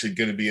we're actually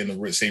going to be in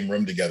the same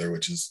room together,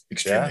 which is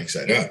extremely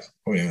exciting. Yeah.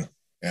 Oh yeah.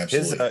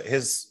 Absolutely.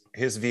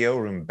 His VO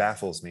room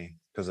baffles me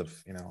because of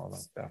all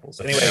the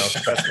baffles. Anyway,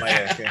 that's my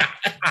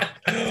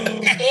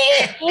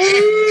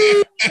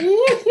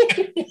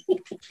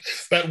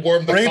that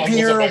warmed the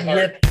cockles of my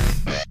heart.